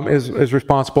 is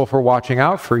responsible for watching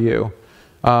out for you.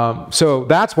 So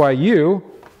that's why you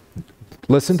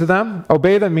listen to them.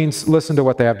 Obey them means listen to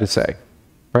what they have to say,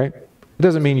 right? It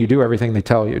doesn't mean you do everything they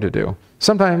tell you to do.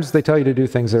 Sometimes they tell you to do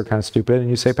things that are kind of stupid, and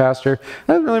you say, Pastor,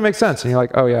 that doesn't really make sense. And you're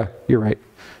like, oh, yeah, you're right,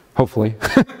 hopefully.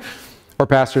 Or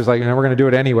pastor's like, we're going to do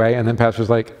it anyway. And then pastor's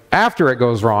like, after it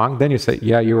goes wrong, then you say,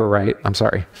 yeah, you were right. I'm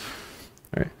sorry.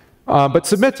 All right. But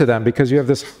submit to them, because you have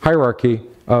this hierarchy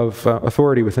of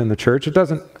authority within the church. You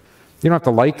don't have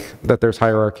to like that there's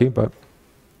hierarchy, but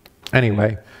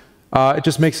anyway, it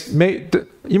just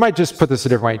you might just put this a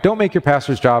different way. Don't make your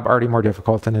pastor's job already more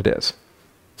difficult than it is.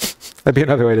 That'd be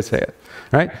another way to say it,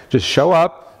 right? Just show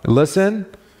up, listen.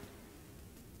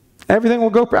 Everything will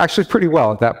go actually pretty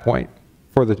well at that point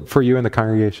for you and the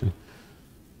congregation.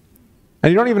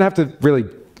 And you don't even have to really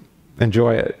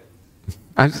enjoy it.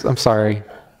 I'm sorry.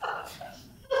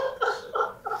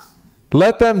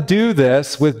 Let them do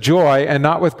this with joy and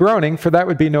not with groaning, for that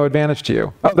would be no advantage to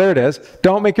you. Oh, there it is.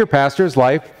 Don't make your pastor's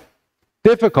life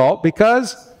difficult,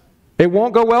 because it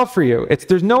won't go well for you.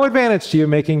 There's no advantage to you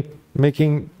making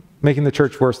the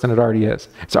church worse than it already is.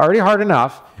 It's already hard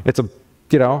enough. It's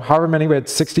however many, we had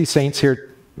 60 sinners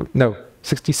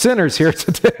here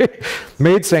today,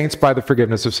 made saints by the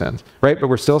forgiveness of sins, right? But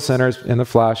we're still sinners in the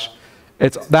flesh.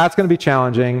 That's going to be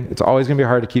challenging. It's always going to be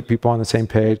hard to keep people on the same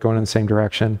page, going in the same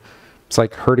direction. It's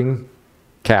like herding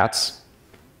cats.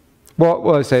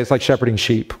 Well, I say it's like shepherding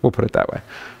sheep. We'll put it that way.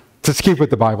 Let's keep with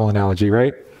the Bible analogy,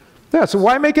 right? Yeah, so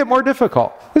why make it more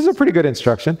difficult? This is a pretty good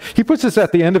instruction. He puts this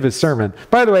at the end of his sermon.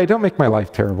 By the way, don't make my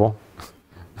life terrible.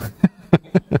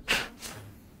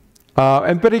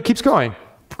 But he keeps going.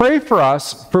 Pray for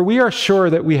us, for we are sure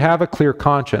that we have a clear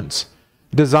conscience,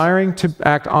 desiring to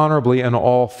act honorably in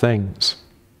all things.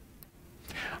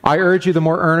 I urge you the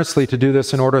more earnestly to do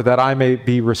this in order that I may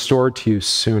be restored to you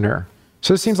sooner.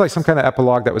 So this seems like some kind of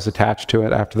epilogue that was attached to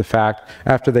it after the fact,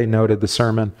 after they noted the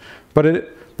sermon. But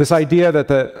this idea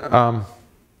that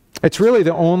it's really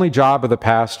the only job of the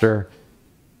pastor,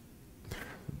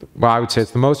 well, I would say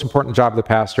it's the most important job of the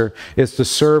pastor, is to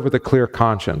serve with a clear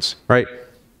conscience, right?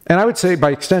 And I would say by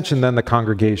extension then the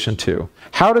congregation too.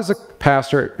 How does a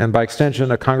pastor, and by extension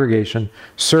a congregation,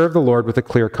 serve the Lord with a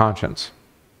clear conscience?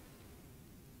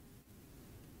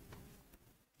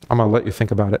 I'm going to let you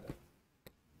think about it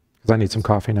because I need some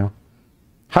coffee now.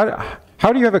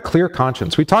 How do you have a clear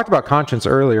conscience? We talked about conscience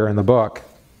earlier in the book,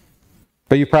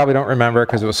 but you probably don't remember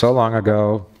because it was so long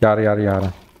ago, yada, yada,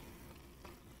 yada.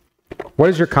 What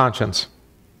is your conscience?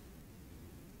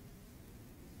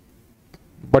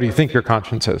 What do you think your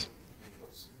conscience is?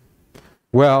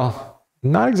 Well,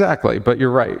 not exactly, but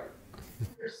you're right.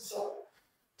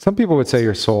 Some people would say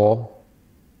your soul.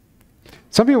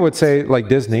 Some people would say, like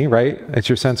Disney, right? It's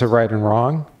your sense of right and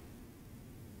wrong.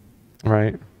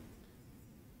 Right?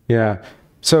 Yeah.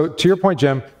 So to your point,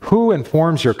 Jim, who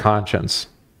informs your conscience?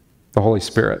 The Holy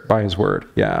Spirit, by his word.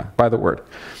 Yeah, by the word.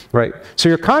 Right. So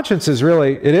your conscience is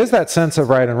really, it is that sense of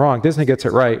right and wrong. Disney gets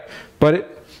it right.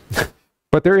 But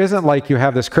there isn't like you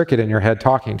have this cricket in your head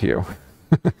talking to you.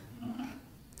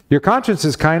 Your conscience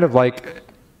is kind of like,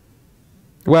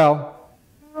 well,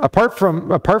 apart from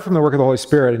the work of the Holy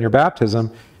Spirit in your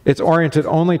baptism, it's oriented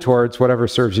only towards whatever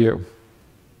serves you.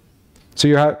 So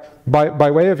you have,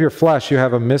 by way of your flesh, you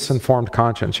have a misinformed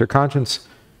conscience. Your conscience,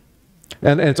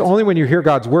 and it's only when you hear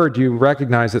God's word do you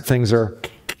recognize that things are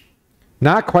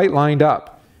not quite lined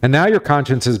up. And now your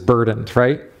conscience is burdened,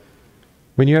 right?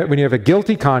 When you have a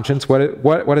guilty conscience,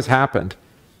 what has happened?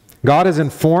 God has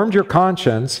informed your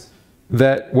conscience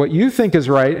that what you think is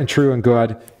right and true and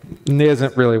good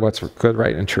isn't really what's good,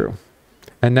 right, and true.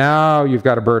 And now you've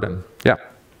got a burden. Yeah.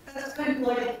 That's kind of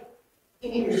like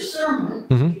in your sermon,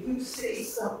 if you say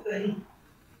something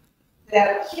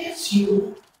that hits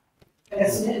you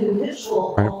as an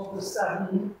individual, right, all of a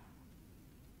sudden,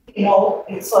 you know,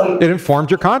 it's like... It informed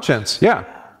your conscience. Yeah.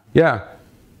 Yeah.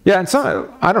 Yeah, and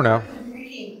some, I don't know.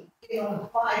 Reading, you know,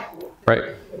 the Bible.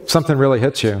 Right. Something really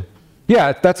hits you.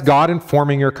 Yeah, that's God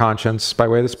informing your conscience by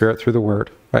way of the Spirit through the Word.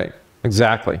 Right.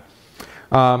 Exactly.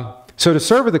 So to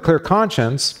serve with a clear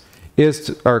conscience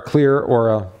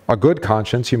or a good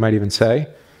conscience, you might even say,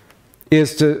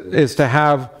 is to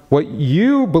have what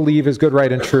you believe is good,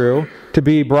 right, and true to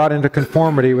be brought into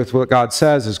conformity with what God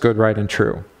says is good, right, and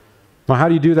true. Well, how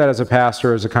do you do that as a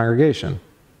pastor or as a congregation?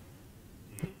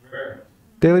 Prayer.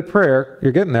 Daily prayer,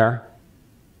 you're getting there.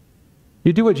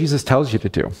 You do what Jesus tells you to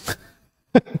do.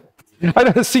 I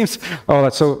know it seems, oh,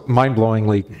 that's so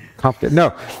mind-blowingly complicated.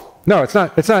 No, it's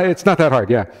not that hard.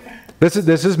 Yeah, this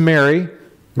is Mary,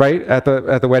 right, at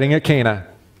the wedding at Cana.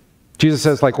 Jesus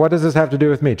says, like, what does this have to do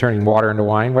with me? Turning water into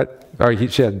wine? What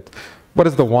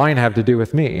does the wine have to do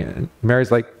with me? And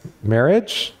Mary's like,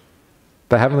 marriage,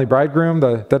 the heavenly bridegroom,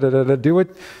 do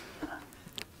it.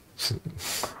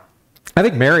 I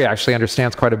think Mary actually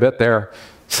understands quite a bit there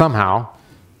somehow,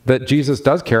 that Jesus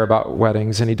does care about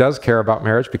weddings and he does care about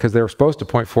marriage because they were supposed to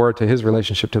point forward to his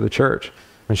relationship to the church.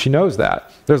 And she knows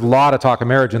that. There's a lot of talk of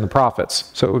marriage in the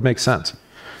prophets, so it would make sense.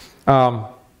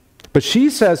 But she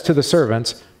says to the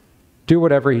servants, do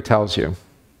whatever he tells you.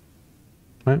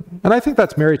 Right? And I think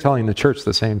that's Mary telling the church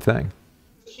the same thing.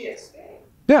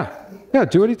 Yeah,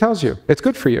 do what he tells you. It's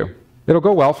good for you. It'll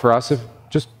go well for us.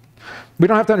 We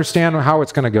don't have to understand how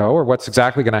it's going to go or what's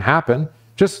exactly going to happen.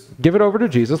 Just give it over to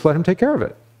Jesus, let him take care of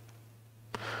it.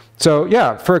 So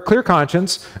yeah, for a clear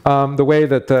conscience, the way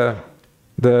that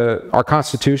our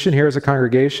constitution here as a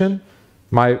congregation,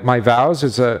 my vows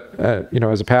as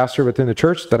a pastor within the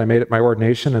church that I made at my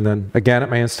ordination and then again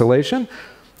at my installation,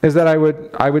 is that I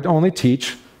would only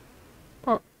teach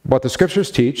what the scriptures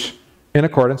teach in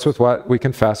accordance with what we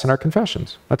confess in our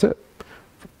confessions. That's it.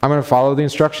 I'm going to follow the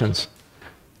instructions.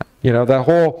 You know,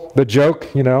 the joke,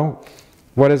 you know,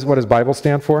 what does Bible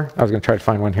stand for? I was going to try to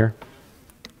find one here.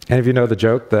 Any of you know the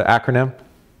joke, the acronym?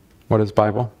 What is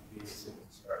Bible?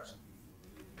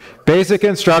 Basic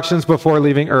instructions before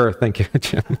leaving Earth. Thank you,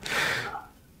 Jim.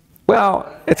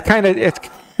 Well, it's kind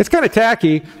of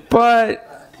tacky,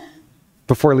 but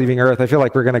before leaving Earth, I feel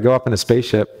like we're going to go up in a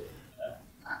spaceship.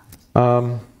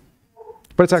 But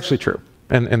it's actually true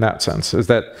in that sense, is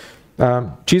that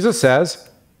Jesus says,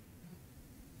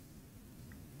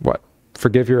 what?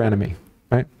 Forgive your enemy,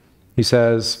 right? He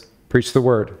says, preach the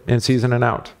word in season and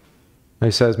out. And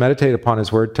he says, meditate upon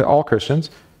his word to all Christians,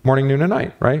 morning, noon, and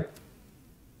night, right? You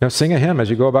know, sing a hymn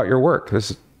as you go about your work.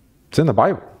 It's in the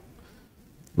Bible.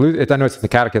 I know it's in the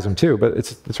catechism too, but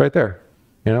it's right there.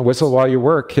 You know, whistle while you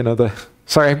work. You know,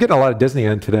 sorry, I'm getting a lot of Disney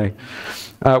in today.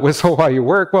 Whistle while you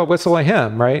work. Well, whistle a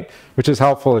hymn, right? Which is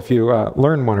helpful if you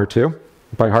learn one or two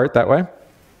by heart that way.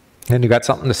 And you got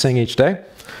something to sing each day.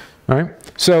 All right.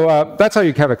 So that's how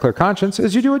you have a clear conscience,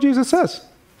 is you do what Jesus says,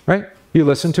 right? You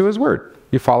listen to his word.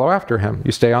 You follow after him.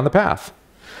 You stay on the path.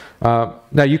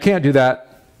 Now, you can't do that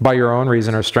by your own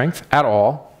reason or strength at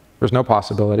all. There's no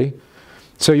possibility.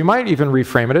 So you might even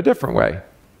reframe it a different way,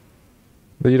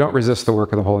 that you don't resist the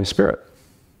work of the Holy Spirit.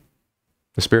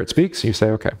 The Spirit speaks, you say,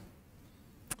 okay.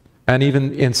 And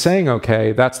even in saying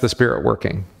okay, that's the Spirit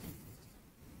working.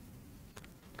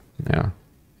 Yeah.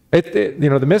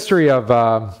 The mystery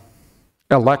of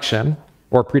election,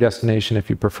 or predestination if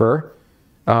you prefer,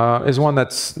 is one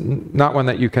that's not one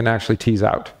that you can actually tease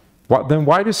out. Then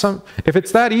why do some, if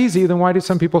it's that easy, then why do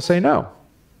some people say no?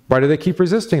 Why do they keep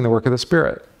resisting the work of the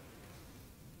Spirit?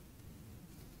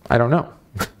 I don't know.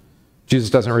 Jesus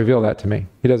doesn't reveal that to me.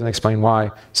 He doesn't explain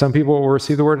why some people will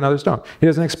receive the word and others don't. He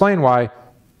doesn't explain why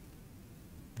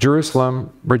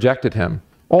Jerusalem rejected him.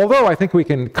 Although I think we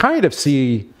can kind of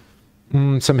see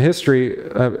some history,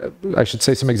 I should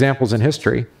say some examples in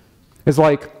history, is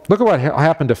like, look at what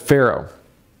happened to Pharaoh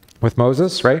with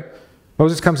Moses, right?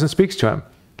 Moses comes and speaks to him.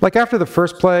 Like after the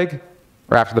first plague,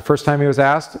 or after the first time he was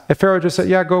asked, if Pharaoh just said,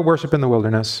 yeah, go worship in the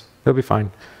wilderness, it'll be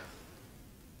fine.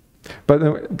 But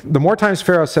the more times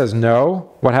Pharaoh says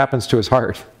no, what happens to his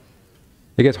heart?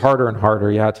 It gets harder and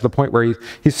harder, yeah, to the point where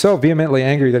he's so vehemently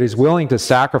angry that he's willing to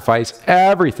sacrifice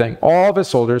everything, all of his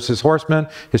soldiers, his horsemen,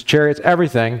 his chariots,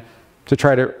 everything, to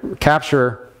try to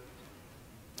capture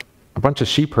a bunch of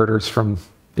sheep herders from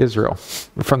Israel,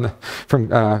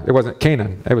 it wasn't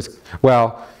Canaan. It was,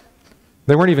 well,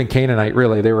 they weren't even Canaanite,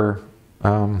 really. They were,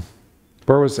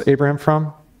 where was Abraham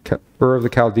from? Ur of the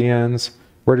Chaldeans.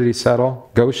 Where did he settle?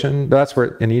 Goshen? That's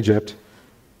where, in Egypt.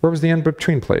 Where was the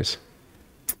in-between place?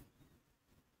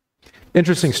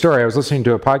 Interesting story. I was listening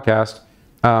to a podcast,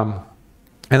 and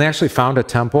they actually found a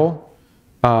temple,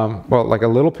 well, like a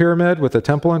little pyramid with a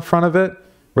temple in front of it,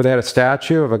 where they had a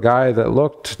statue of a guy that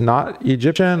looked not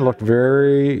Egyptian, looked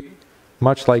very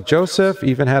much like Joseph,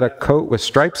 even had a coat with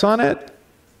stripes on it.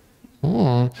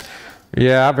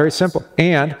 Yeah, very simple.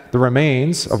 And the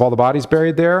remains of all the bodies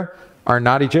buried there are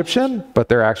not Egyptian, but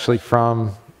they're actually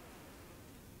from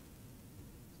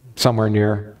somewhere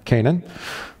near Canaan.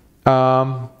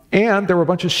 And there were a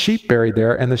bunch of sheep buried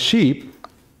there, and the sheep,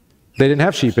 they didn't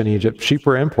have sheep in Egypt. Sheep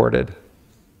were imported.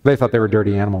 They thought they were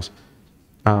dirty animals,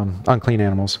 unclean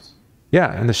animals.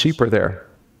 Yeah, and the sheep were there.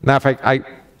 Now, if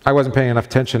I wasn't paying enough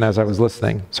attention as I was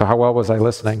listening, so how well was I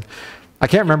listening? I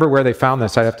can't remember where they found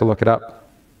this. I'd have to look it up.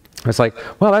 It's like,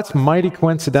 well, that's mighty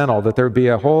coincidental that there would be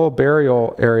a whole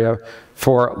burial area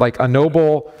for like a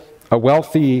noble, a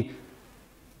wealthy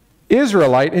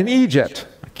Israelite in Egypt.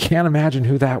 I can't imagine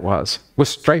who that was.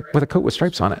 With a coat with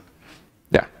stripes on it.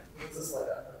 Yeah.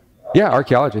 Yeah,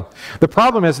 archaeology. The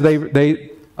problem is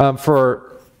they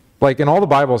for like in all the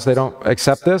Bibles, they don't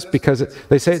accept this because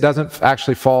they say it doesn't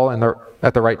actually fall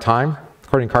at the right time,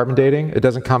 according to carbon dating. It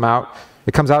doesn't come out.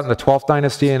 It comes out in the 12th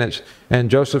dynasty, and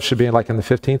Joseph should be like in the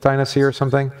 15th dynasty or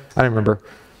something. I don't remember.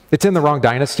 It's in the wrong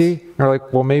dynasty. They're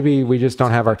like, well, maybe we just don't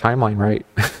have our timeline right,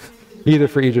 either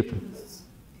for Egypt.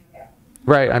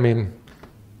 Right. I mean,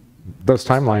 those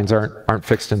timelines aren't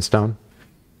fixed in stone.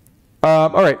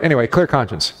 All right. Anyway, clear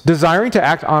conscience, desiring to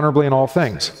act honorably in all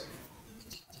things.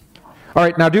 All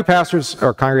right. Now, do pastors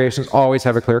or congregations always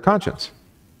have a clear conscience?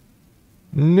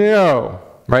 No.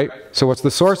 Right? So what's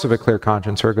the source of a clear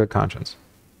conscience or a good conscience?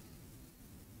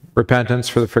 Repentance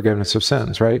for the forgiveness of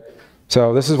sins, right?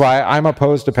 So this is why I'm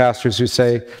opposed to pastors who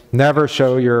say, never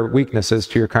show your weaknesses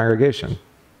to your congregation.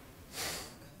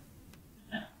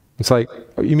 It's like,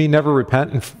 you mean never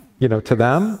repent, to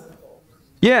them?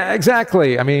 Yeah,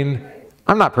 exactly. I mean,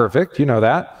 I'm not perfect, you know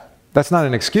that. That's not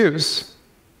an excuse,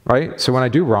 right? So when I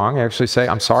do wrong, I actually say,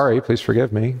 I'm sorry, please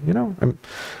forgive me,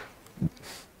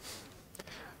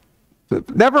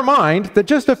 Never mind that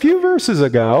just a few verses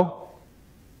ago,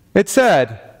 it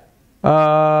said,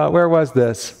 where was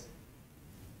this?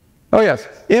 Oh yes,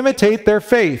 imitate their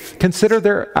faith. Consider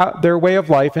their way of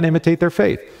life and imitate their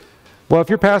faith. Well, if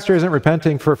your pastor isn't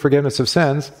repenting for forgiveness of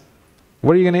sins,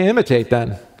 what are you going to imitate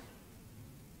then?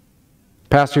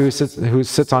 Pastor who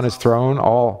sits on his throne,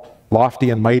 all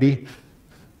lofty and mighty?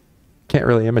 Can't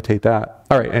really imitate that.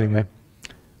 All right, anyway.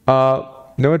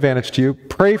 No advantage to you.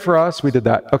 Pray for us. We did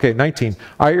that. Okay, 19.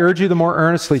 I urge you the more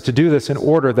earnestly to do this in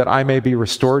order that I may be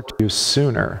restored to you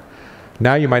sooner.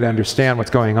 Now you might understand what's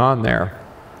going on there.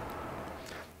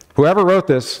 Whoever wrote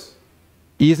this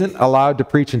isn't allowed to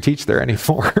preach and teach there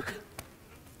anymore.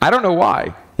 I don't know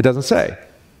why. It doesn't say.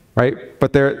 Right?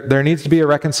 But there needs to be a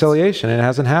reconciliation, and it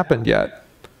hasn't happened yet.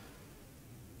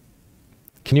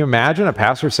 Can you imagine a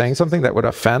pastor saying something that would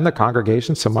offend the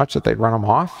congregation so much that they'd run them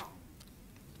off?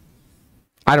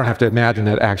 I don't have to imagine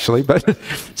it, actually, but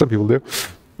some people do.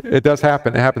 It does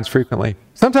happen. It happens frequently.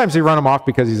 Sometimes they run him off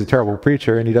because he's a terrible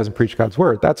preacher and he doesn't preach God's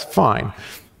word. That's fine.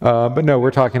 But no,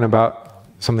 we're talking about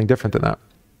something different than that.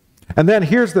 And then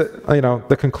here's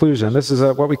the conclusion. This is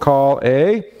what we call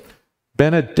a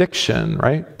benediction,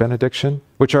 right? Benediction,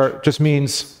 which just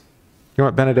means, you know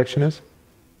what benediction is?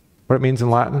 what it means in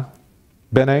Latin?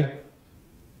 Bene?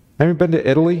 Have you been to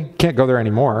Italy? Can't go there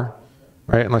anymore,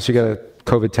 right? Unless you get a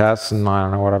COVID test and I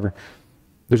don't know, whatever.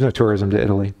 There's no tourism to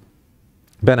Italy.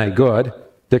 Bene, good.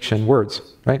 Diction, words,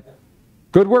 right?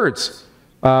 Good words.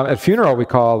 At funeral, we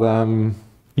call them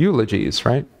eulogies,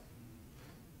 right?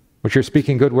 Which you're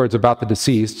speaking good words about the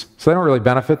deceased. So they don't really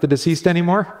benefit the deceased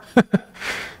anymore.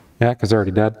 Yeah, because they're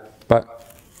already dead.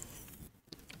 But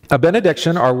a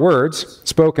benediction are words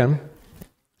spoken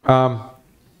that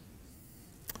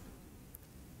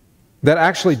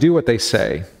actually do what they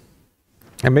say.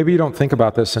 And maybe you don't think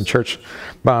about this in church,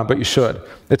 but you should.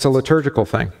 It's a liturgical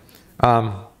thing.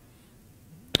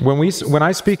 When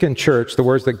I speak in church, the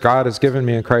words that God has given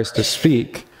me in Christ to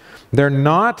speak, they're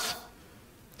not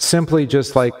simply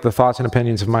just like the thoughts and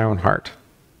opinions of my own heart,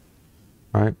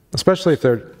 right? Especially if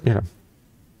they're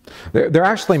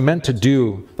actually meant to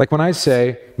do, like when I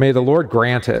say, may the Lord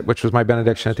grant it, which was my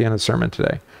benediction at the end of the sermon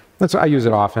today. I use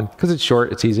it often because it's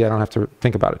short, it's easy, I don't have to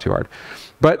think about it too hard.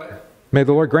 But may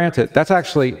the Lord grant it. That's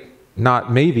actually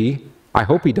not maybe. I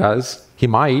hope he does. He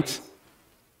might.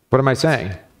 What am I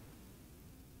saying?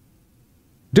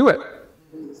 Do it.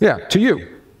 Yeah, to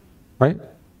you, right?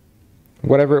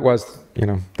 Whatever it was,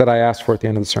 that I asked for at the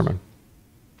end of the sermon.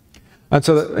 And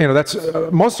so, that's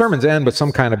most sermons end with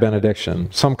some kind of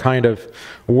benediction, some kind of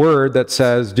word that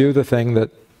says, do the thing that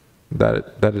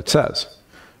it says,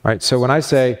 right? So when I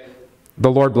say,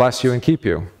 the Lord bless you and keep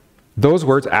you, those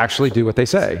words actually do what they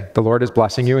say. The Lord is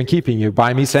blessing you and keeping you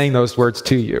by me saying those words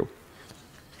to you.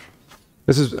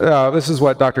 This is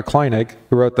what Dr. Kleinig,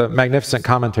 who wrote the magnificent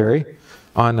commentary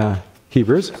on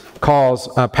Hebrews, calls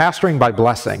pastoring by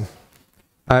blessing.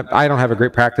 I don't have a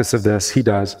great practice of this. He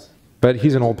does. But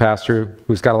he's an old pastor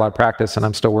who's got a lot of practice, and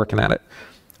I'm still working at it.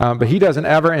 But he doesn't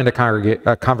ever end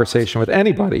a conversation with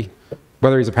anybody,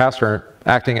 whether he's a pastor,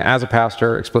 acting as a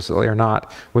pastor explicitly or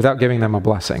not, without giving them a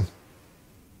blessing.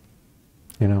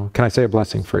 Can I say a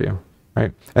blessing for you?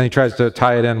 Right? And he tries to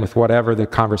tie it in with whatever the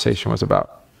conversation was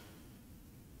about.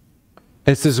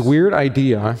 It's this weird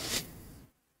idea.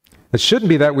 It shouldn't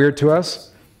be that weird to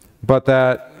us, but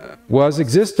that was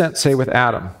existent, say, with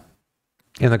Adam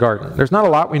in the garden. There's not a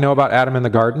lot we know about Adam in the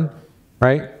garden,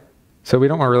 right? So we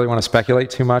don't really want to speculate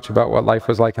too much about what life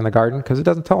was like in the garden because it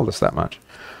doesn't tell us that much.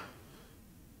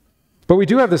 But we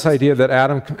do have this idea that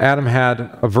Adam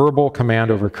had a verbal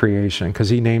command over creation because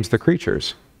he names the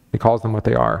creatures. He calls them what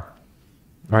they are,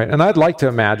 right? And I'd like to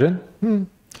imagine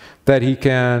that he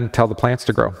can tell the plants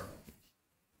to grow.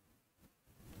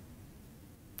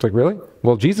 It's like, really?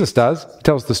 Well, Jesus does. He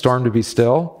tells the storm to be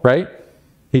still, right?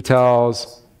 He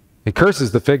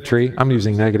curses the fig tree. I'm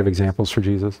using negative examples for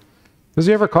Jesus. Does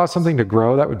he ever cause something to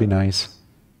grow? That would be nice.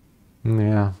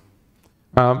 Yeah.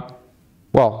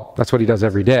 Well, that's what he does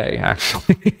every day,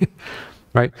 actually.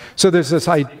 Right? So there's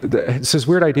this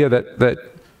weird idea that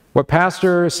what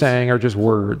pastor is saying are just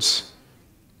words.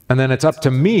 And then it's up to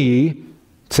me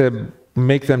to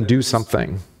make them do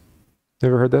something. You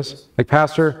ever heard this? Like,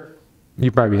 pastor,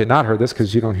 you probably had not heard this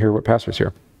because you don't hear what pastors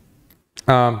hear.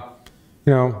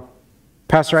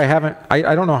 Pastor,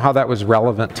 I don't know how that was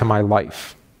relevant to my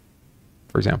life,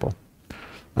 for example.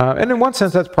 And in one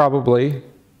sense, that's probably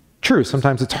true.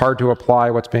 Sometimes it's hard to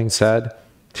apply what's being said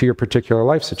to your particular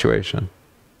life situation,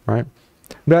 right?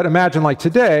 But imagine, like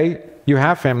today, you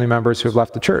have family members who have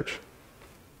left the church.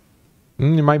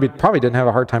 And you probably didn't have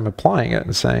a hard time applying it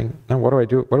and saying, no, what do I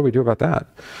do? What do we do about that,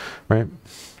 right?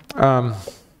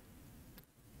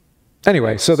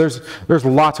 Anyway, so there's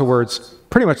lots of words.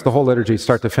 Pretty much the whole liturgy,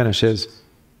 start to finish, is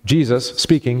Jesus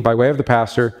speaking by way of the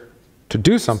pastor to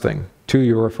do something to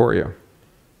you or for you.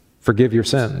 Forgive your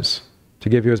sins, to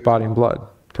give you his body and blood,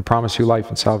 to promise you life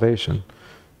and salvation,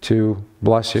 to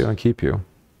bless you and keep you,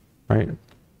 right?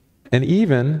 And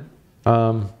even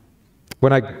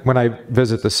when I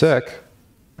visit the sick,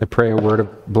 I pray a word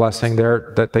of blessing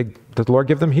there that the Lord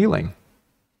give them healing.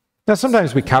 Now,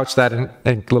 sometimes we couch that in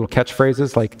little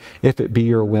catchphrases like, if it be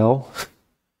your will,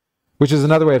 which is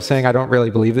another way of saying I don't really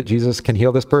believe that Jesus can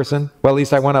heal this person. Well, at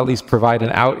least I want to at least provide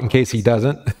an out in case he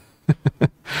doesn't.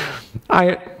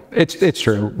 It's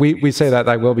true. We say that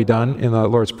thy will be done in the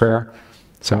Lord's Prayer.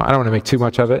 So I don't want to make too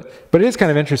much of it. But it is kind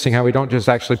of interesting how we don't just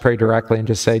actually pray directly and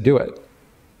just say, do it.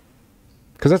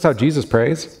 Because that's how Jesus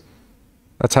prays.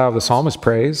 That's how the psalmist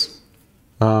prays.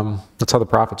 That's how the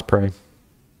prophets pray.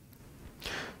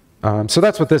 So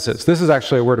that's what this is. This is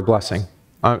actually a word of blessing.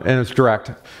 And it's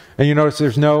direct. And you notice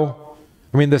there's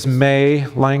this may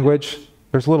language,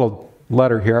 there's a little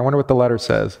letter here. I wonder what the letter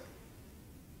says.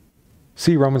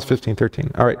 See Romans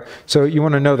 15:13. All right. So you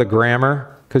want to know the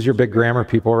grammar, because you're big grammar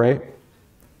people, right?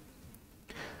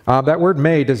 That word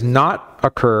may does not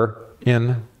occur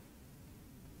in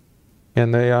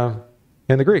in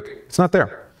the Greek. It's not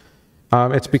there.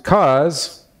 It's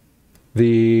because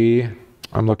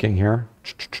I'm looking here.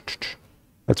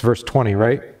 That's verse 20,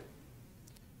 right?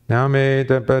 Now may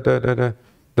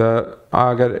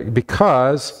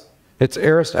because it's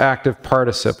aorist active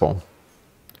participle.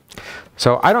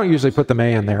 So I don't usually put the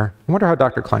may in there. I wonder how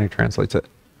Dr. Kleine translates it.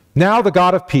 Now the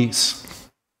God of peace.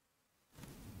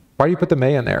 Why do you put the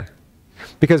may in there?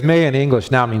 Because may in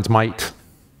English now means might,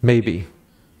 maybe.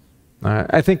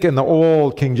 I think in the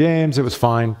old King James it was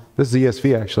fine. This is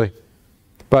ESV actually.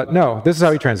 But no, this is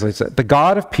how he translates it. The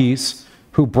God of peace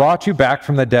who brought you back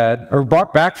from the dead, or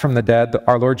brought back from the dead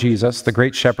our Lord Jesus, the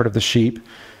great shepherd of the sheep,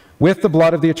 with the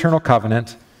blood of the eternal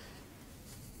covenant,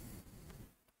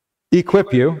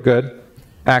 equip you, good,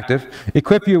 active,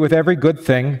 equip you with every good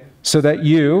thing so that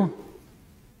you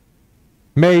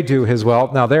may do his will.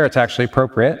 Now there it's actually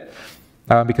appropriate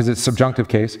because it's subjunctive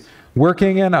case.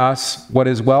 Working in us what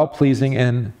is well-pleasing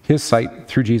in his sight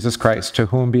through Jesus Christ, to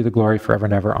whom be the glory forever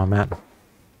and ever. Amen.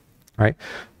 Right?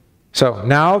 So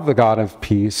now the God of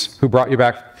peace, who brought you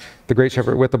back, the great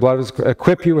shepherd, with the blood of his,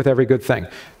 equip you with every good thing.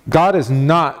 God is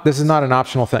not, this is not an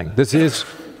optional thing. This is,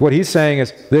 what he's saying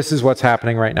is, this is what's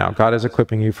happening right now. God is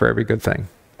equipping you for every good thing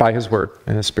by his word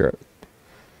and his spirit.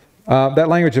 That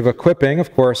language of equipping,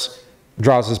 of course,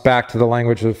 draws us back to the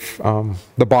language of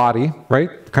the body,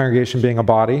 right? The congregation being a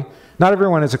body. Not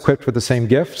everyone is equipped with the same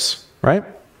gifts, right?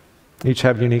 Each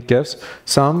have unique gifts.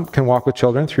 Some can walk with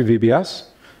children through VBS.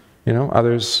 You know,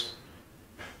 others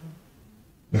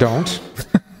don't.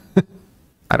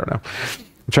 I don't know.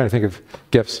 I'm trying to think of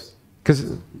gifts.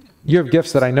 Because you have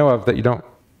gifts that I know of that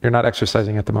you're not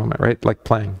exercising at the moment, right? Like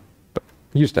playing. But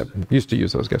you used to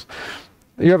use those gifts.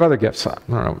 You have other gifts. I don't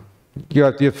know. You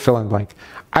have to fill in blank.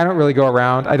 I don't really go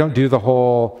around. I don't do the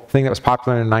whole thing that was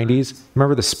popular in the 90s.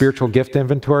 Remember the spiritual gift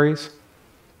inventories?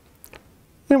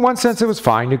 In one sense, it was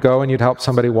fine. You'd go and you'd help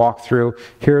somebody walk through.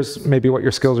 Here's maybe what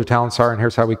your skills or talents are, and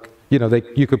here's how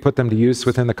you could put them to use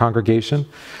within the congregation.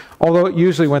 Although it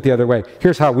usually went the other way.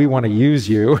 Here's how we want to use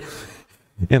you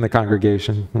in the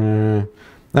congregation. And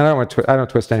I don't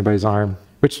twist anybody's arm,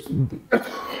 which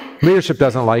leadership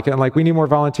doesn't like it. I'm like, we need more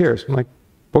volunteers. I'm like,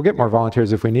 we'll get more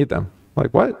volunteers if we need them. I'm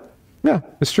like, what? Yeah,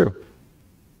 it's true.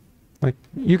 Like,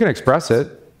 you can express it.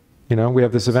 You know, we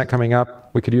have this event coming up.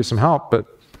 We could use some help, but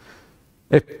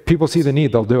if people see the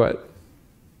need, they'll do it.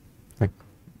 Like,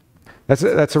 that's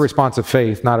a response of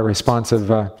faith, not a response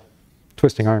of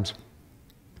twisting arms.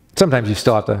 Sometimes you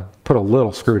still have to put a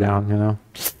little screw down, you know.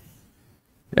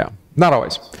 Yeah, not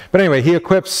always. But anyway, he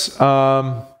equips,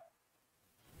 what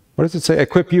does it say?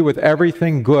 Equip you with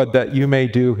everything good that you may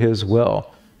do his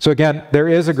will. So again, there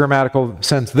is a grammatical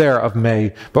sense there of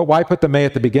may, but why put the may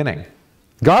at the beginning?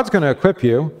 God's going to equip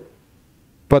you,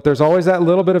 but there's always that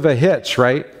little bit of a hitch,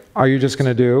 right? Are you just going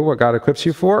to do what God equips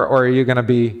you for, or are you going to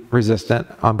be resistant,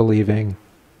 unbelieving?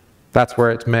 That's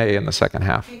where it's may in the second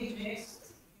half.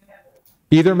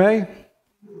 Either may?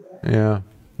 Yeah.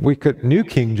 We could, New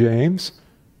King James,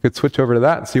 could switch over to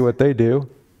that and see what they do.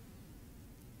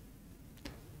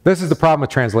 This is the problem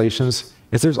with translations,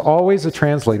 is there's always a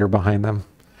translator behind them.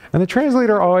 And the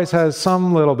translator always has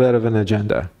some little bit of an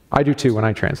agenda. I do too when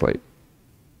I translate.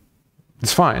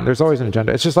 It's fine. There's always an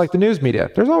agenda. It's just like the news media.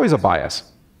 There's always a bias,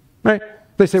 right?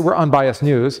 They say we're unbiased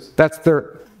news.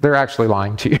 They're actually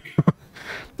lying to you.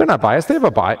 They're not biased. They have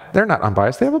a bias. They're not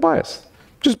unbiased. They have a bias.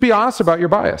 Just be honest about your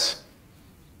bias.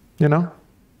 You know,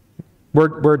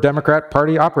 we're Democrat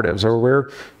Party operatives, or we're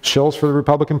shills for the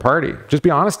Republican Party. Just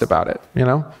be honest about it. You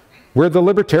know, we're the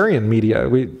libertarian media.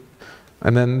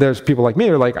 And then there's people like me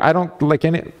who are like, I don't like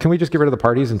any. Can we just get rid of the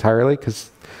parties entirely? Because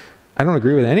I don't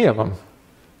agree with any of them.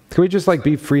 Can we just like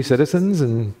be free citizens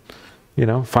and, you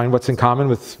know, find what's in common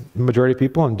with the majority of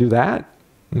people and do that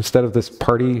instead of this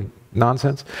party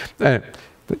nonsense?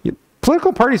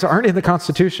 Political parties aren't in the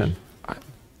Constitution.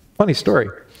 Funny story.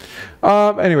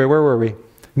 Anyway, where were we?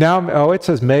 Now, it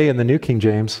says may in the New King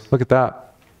James. Look at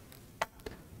that.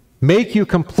 Make you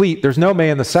complete. There's no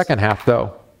may in the second half,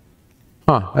 though.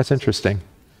 Huh, that's interesting.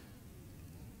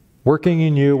 Working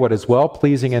in you what is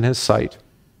well-pleasing in his sight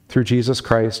through Jesus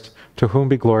Christ, to whom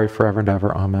be glory forever and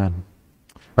ever. Amen.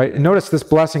 Right? And notice this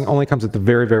blessing only comes at the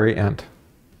very, very end.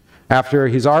 After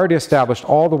he's already established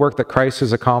all the work that Christ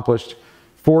has accomplished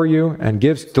for you and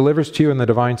delivers to you in the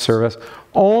divine service,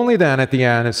 only then at the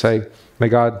end it say, may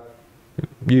God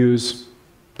use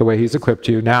the way he's equipped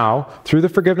you now through the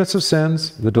forgiveness of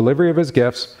sins, the delivery of his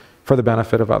gifts for the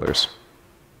benefit of others.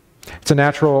 It's a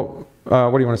natural,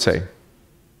 what do you want to say?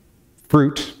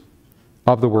 Fruit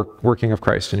of the working of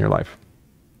Christ in your life.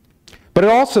 But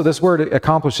it also, this word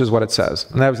accomplishes what it says.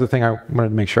 And that was the thing I wanted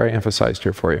to make sure I emphasized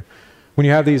here for you. when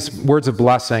you have these words of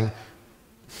blessing,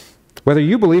 whether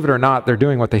you believe it or not, they're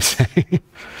doing what they say.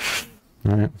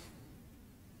 All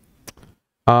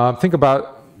right. Think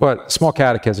about what? Small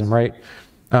catechism, right?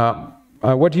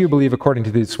 What do you believe according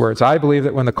to these words? I believe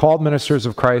that when the called ministers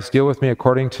of Christ deal with me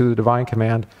according to the divine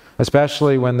command,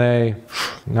 especially when they...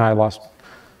 No, I lost...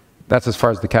 That's as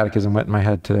far as the catechism went in my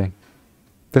head today.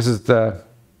 This is the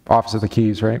office of the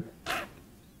keys, right?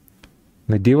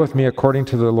 They deal with me according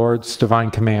to the Lord's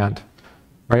divine command,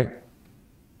 right?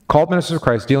 Called ministers of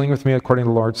Christ, dealing with me according to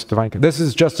the Lord's divine command. This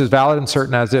is just as valid and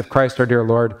certain as if Christ, our dear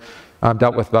Lord,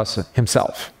 dealt with us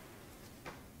himself.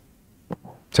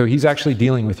 So he's actually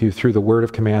dealing with you through the word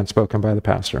of command spoken by the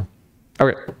pastor.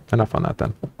 Okay, enough on that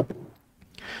then.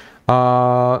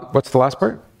 What's the last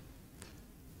part?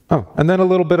 Oh, and then a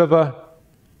little bit of a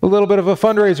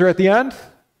fundraiser at the end.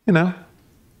 You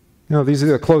know, these are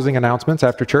the closing announcements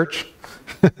after church.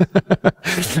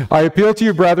 I appeal to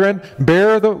you, brethren,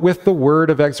 bear with the word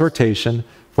of exhortation,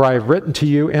 for I have written to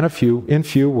you in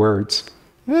few words.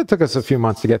 It took us a few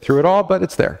months to get through it all, but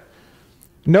it's there.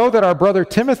 Know that our brother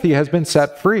Timothy has been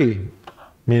set free,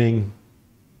 meaning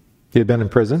he had been in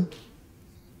prison,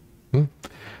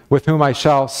 with whom I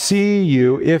shall see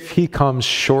you if he comes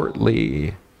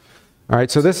shortly. All right,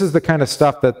 so this is the kind of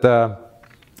stuff that, to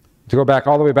go back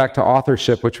all the way back to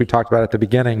authorship, which we talked about at the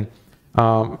beginning,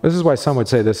 this is why some would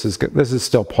say this is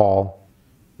still Paul.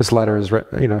 This letter is,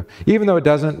 even though it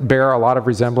doesn't bear a lot of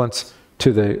resemblance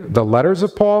to the letters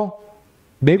of Paul,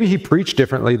 maybe he preached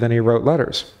differently than he wrote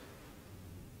letters.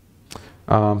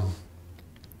 Or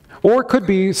it could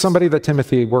be somebody that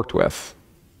Timothy worked with.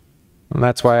 And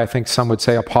that's why I think some would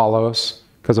say Apollos,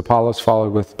 because Apollos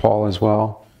followed with Paul as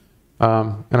well.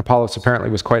 And Apollos apparently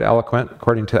was quite eloquent,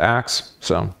 according to Acts.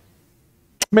 So,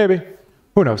 maybe.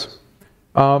 Who knows?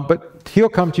 But he'll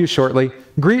come to you shortly.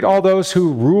 Greet all those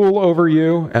who rule over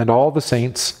you and all the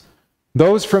saints.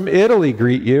 Those from Italy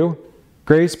greet you.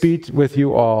 Grace be with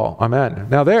you all. Amen.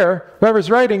 Now whoever's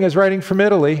writing is writing from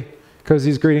Italy, because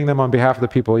he's greeting them on behalf of the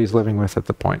people he's living with at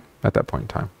that point in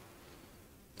time.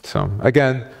 So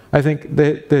again, I think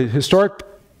the historic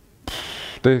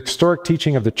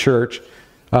teaching of the church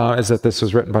is that this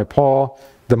was written by Paul.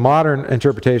 The modern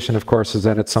interpretation, of course, is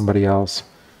that it's somebody else,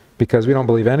 because we don't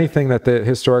believe anything that the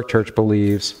historic church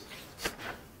believes.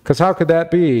 Because how could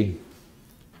that be?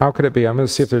 How could it be? I'm going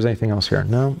to see if there's anything else here.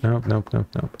 No.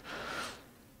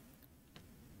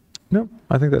 Nope,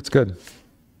 I think that's good.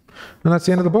 And that's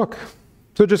the end of the book.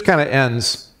 So it just kind of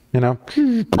ends,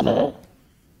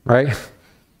 right?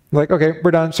 Like, okay,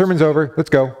 we're done. Sermon's over. Let's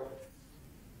go.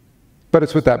 But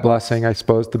it's with that blessing, I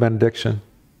suppose, the benediction.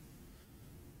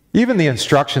 Even the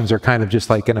instructions are kind of just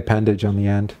like an appendage on the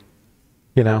end.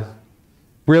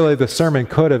 Really, the sermon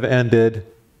could have ended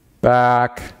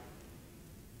back.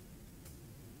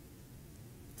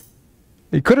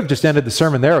 You could have just ended the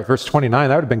sermon there with verse 29.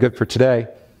 That would have been good for today.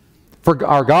 For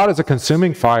our God is a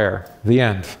consuming fire. The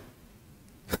end.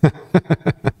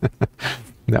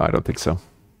 No, I don't think so.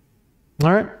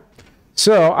 All right.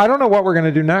 So I don't know what we're going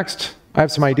to do next. I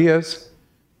have some ideas.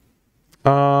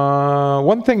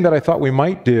 One thing that I thought we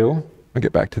might do, I'll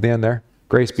get back to the end there.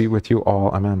 Grace be with you all.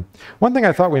 Amen. One thing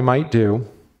I thought we might do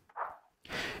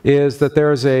is that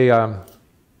there's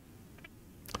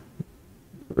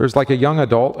like a young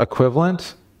adult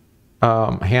equivalent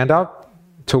handout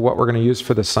to what we're going to use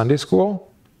for the Sunday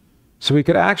school. So we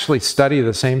could actually study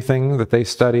the same thing that they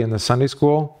study in the Sunday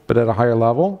school, but at a higher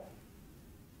level.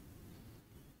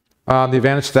 The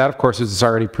advantage to that, of course, is it's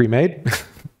already pre-made.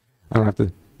 I don't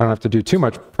have to do too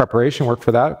much preparation work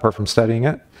for that, apart from studying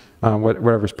it,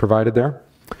 whatever's provided there.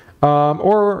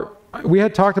 Or we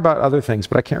had talked about other things,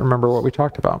 but I can't remember what we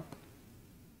talked about.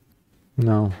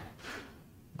 No.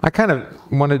 I kind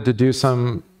of wanted to do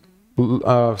some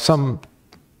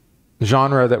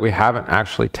genre that we haven't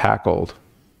actually tackled,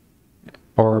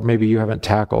 or maybe you haven't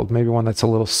tackled, maybe one that's a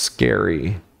little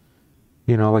scary,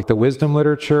 like the wisdom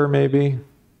literature, maybe,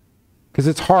 because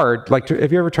it's hard. Like,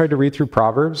 have you ever tried to read through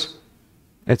Proverbs?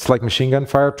 It's like machine gun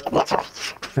fire,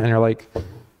 and you're like,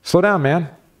 slow down, man.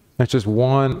 It's just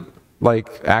one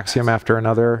axiom after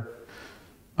another,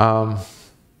 and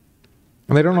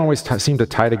they don't always seem to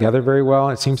tie together very well.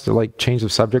 It seems to change the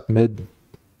subject mid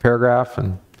paragraph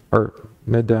or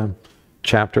mid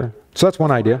chapter. So that's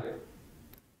one idea.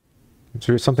 Is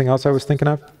there something else I was thinking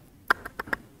of?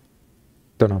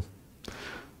 Don't know.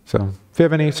 So if you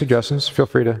have any suggestions, feel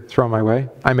free to throw them my way.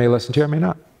 I may listen to you, I may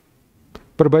not.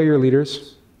 But obey your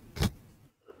leaders. All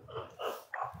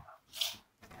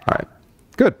right,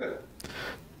 good.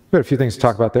 We had a few things to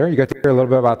talk about there. You got to hear a little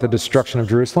bit about the destruction of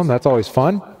Jerusalem. That's always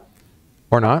fun,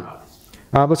 or not.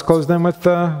 Let's close then with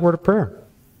a word of prayer.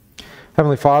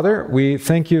 Heavenly Father, we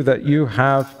thank you that you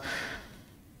have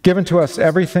given to us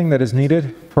everything that is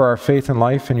needed for our faith and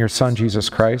life in your Son, Jesus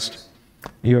Christ.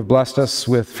 You have blessed us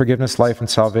with forgiveness, life, and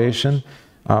salvation,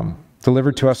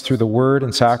 delivered to us through the word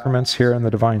and sacraments here in the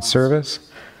divine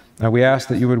service. We ask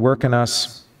that you would work in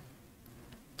us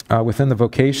within the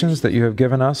vocations that you have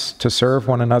given us to serve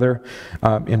one another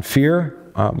in fear,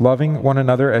 loving one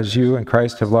another as you and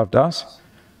Christ have loved us.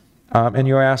 And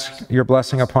you ask your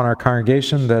blessing upon our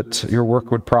congregation, that your work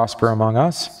would prosper among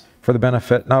us for the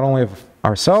benefit not only of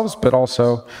ourselves, but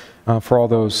also for all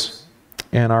those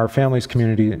in our families,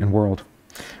 community, and world.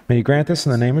 May you grant this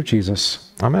in the name of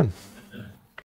Jesus. Amen.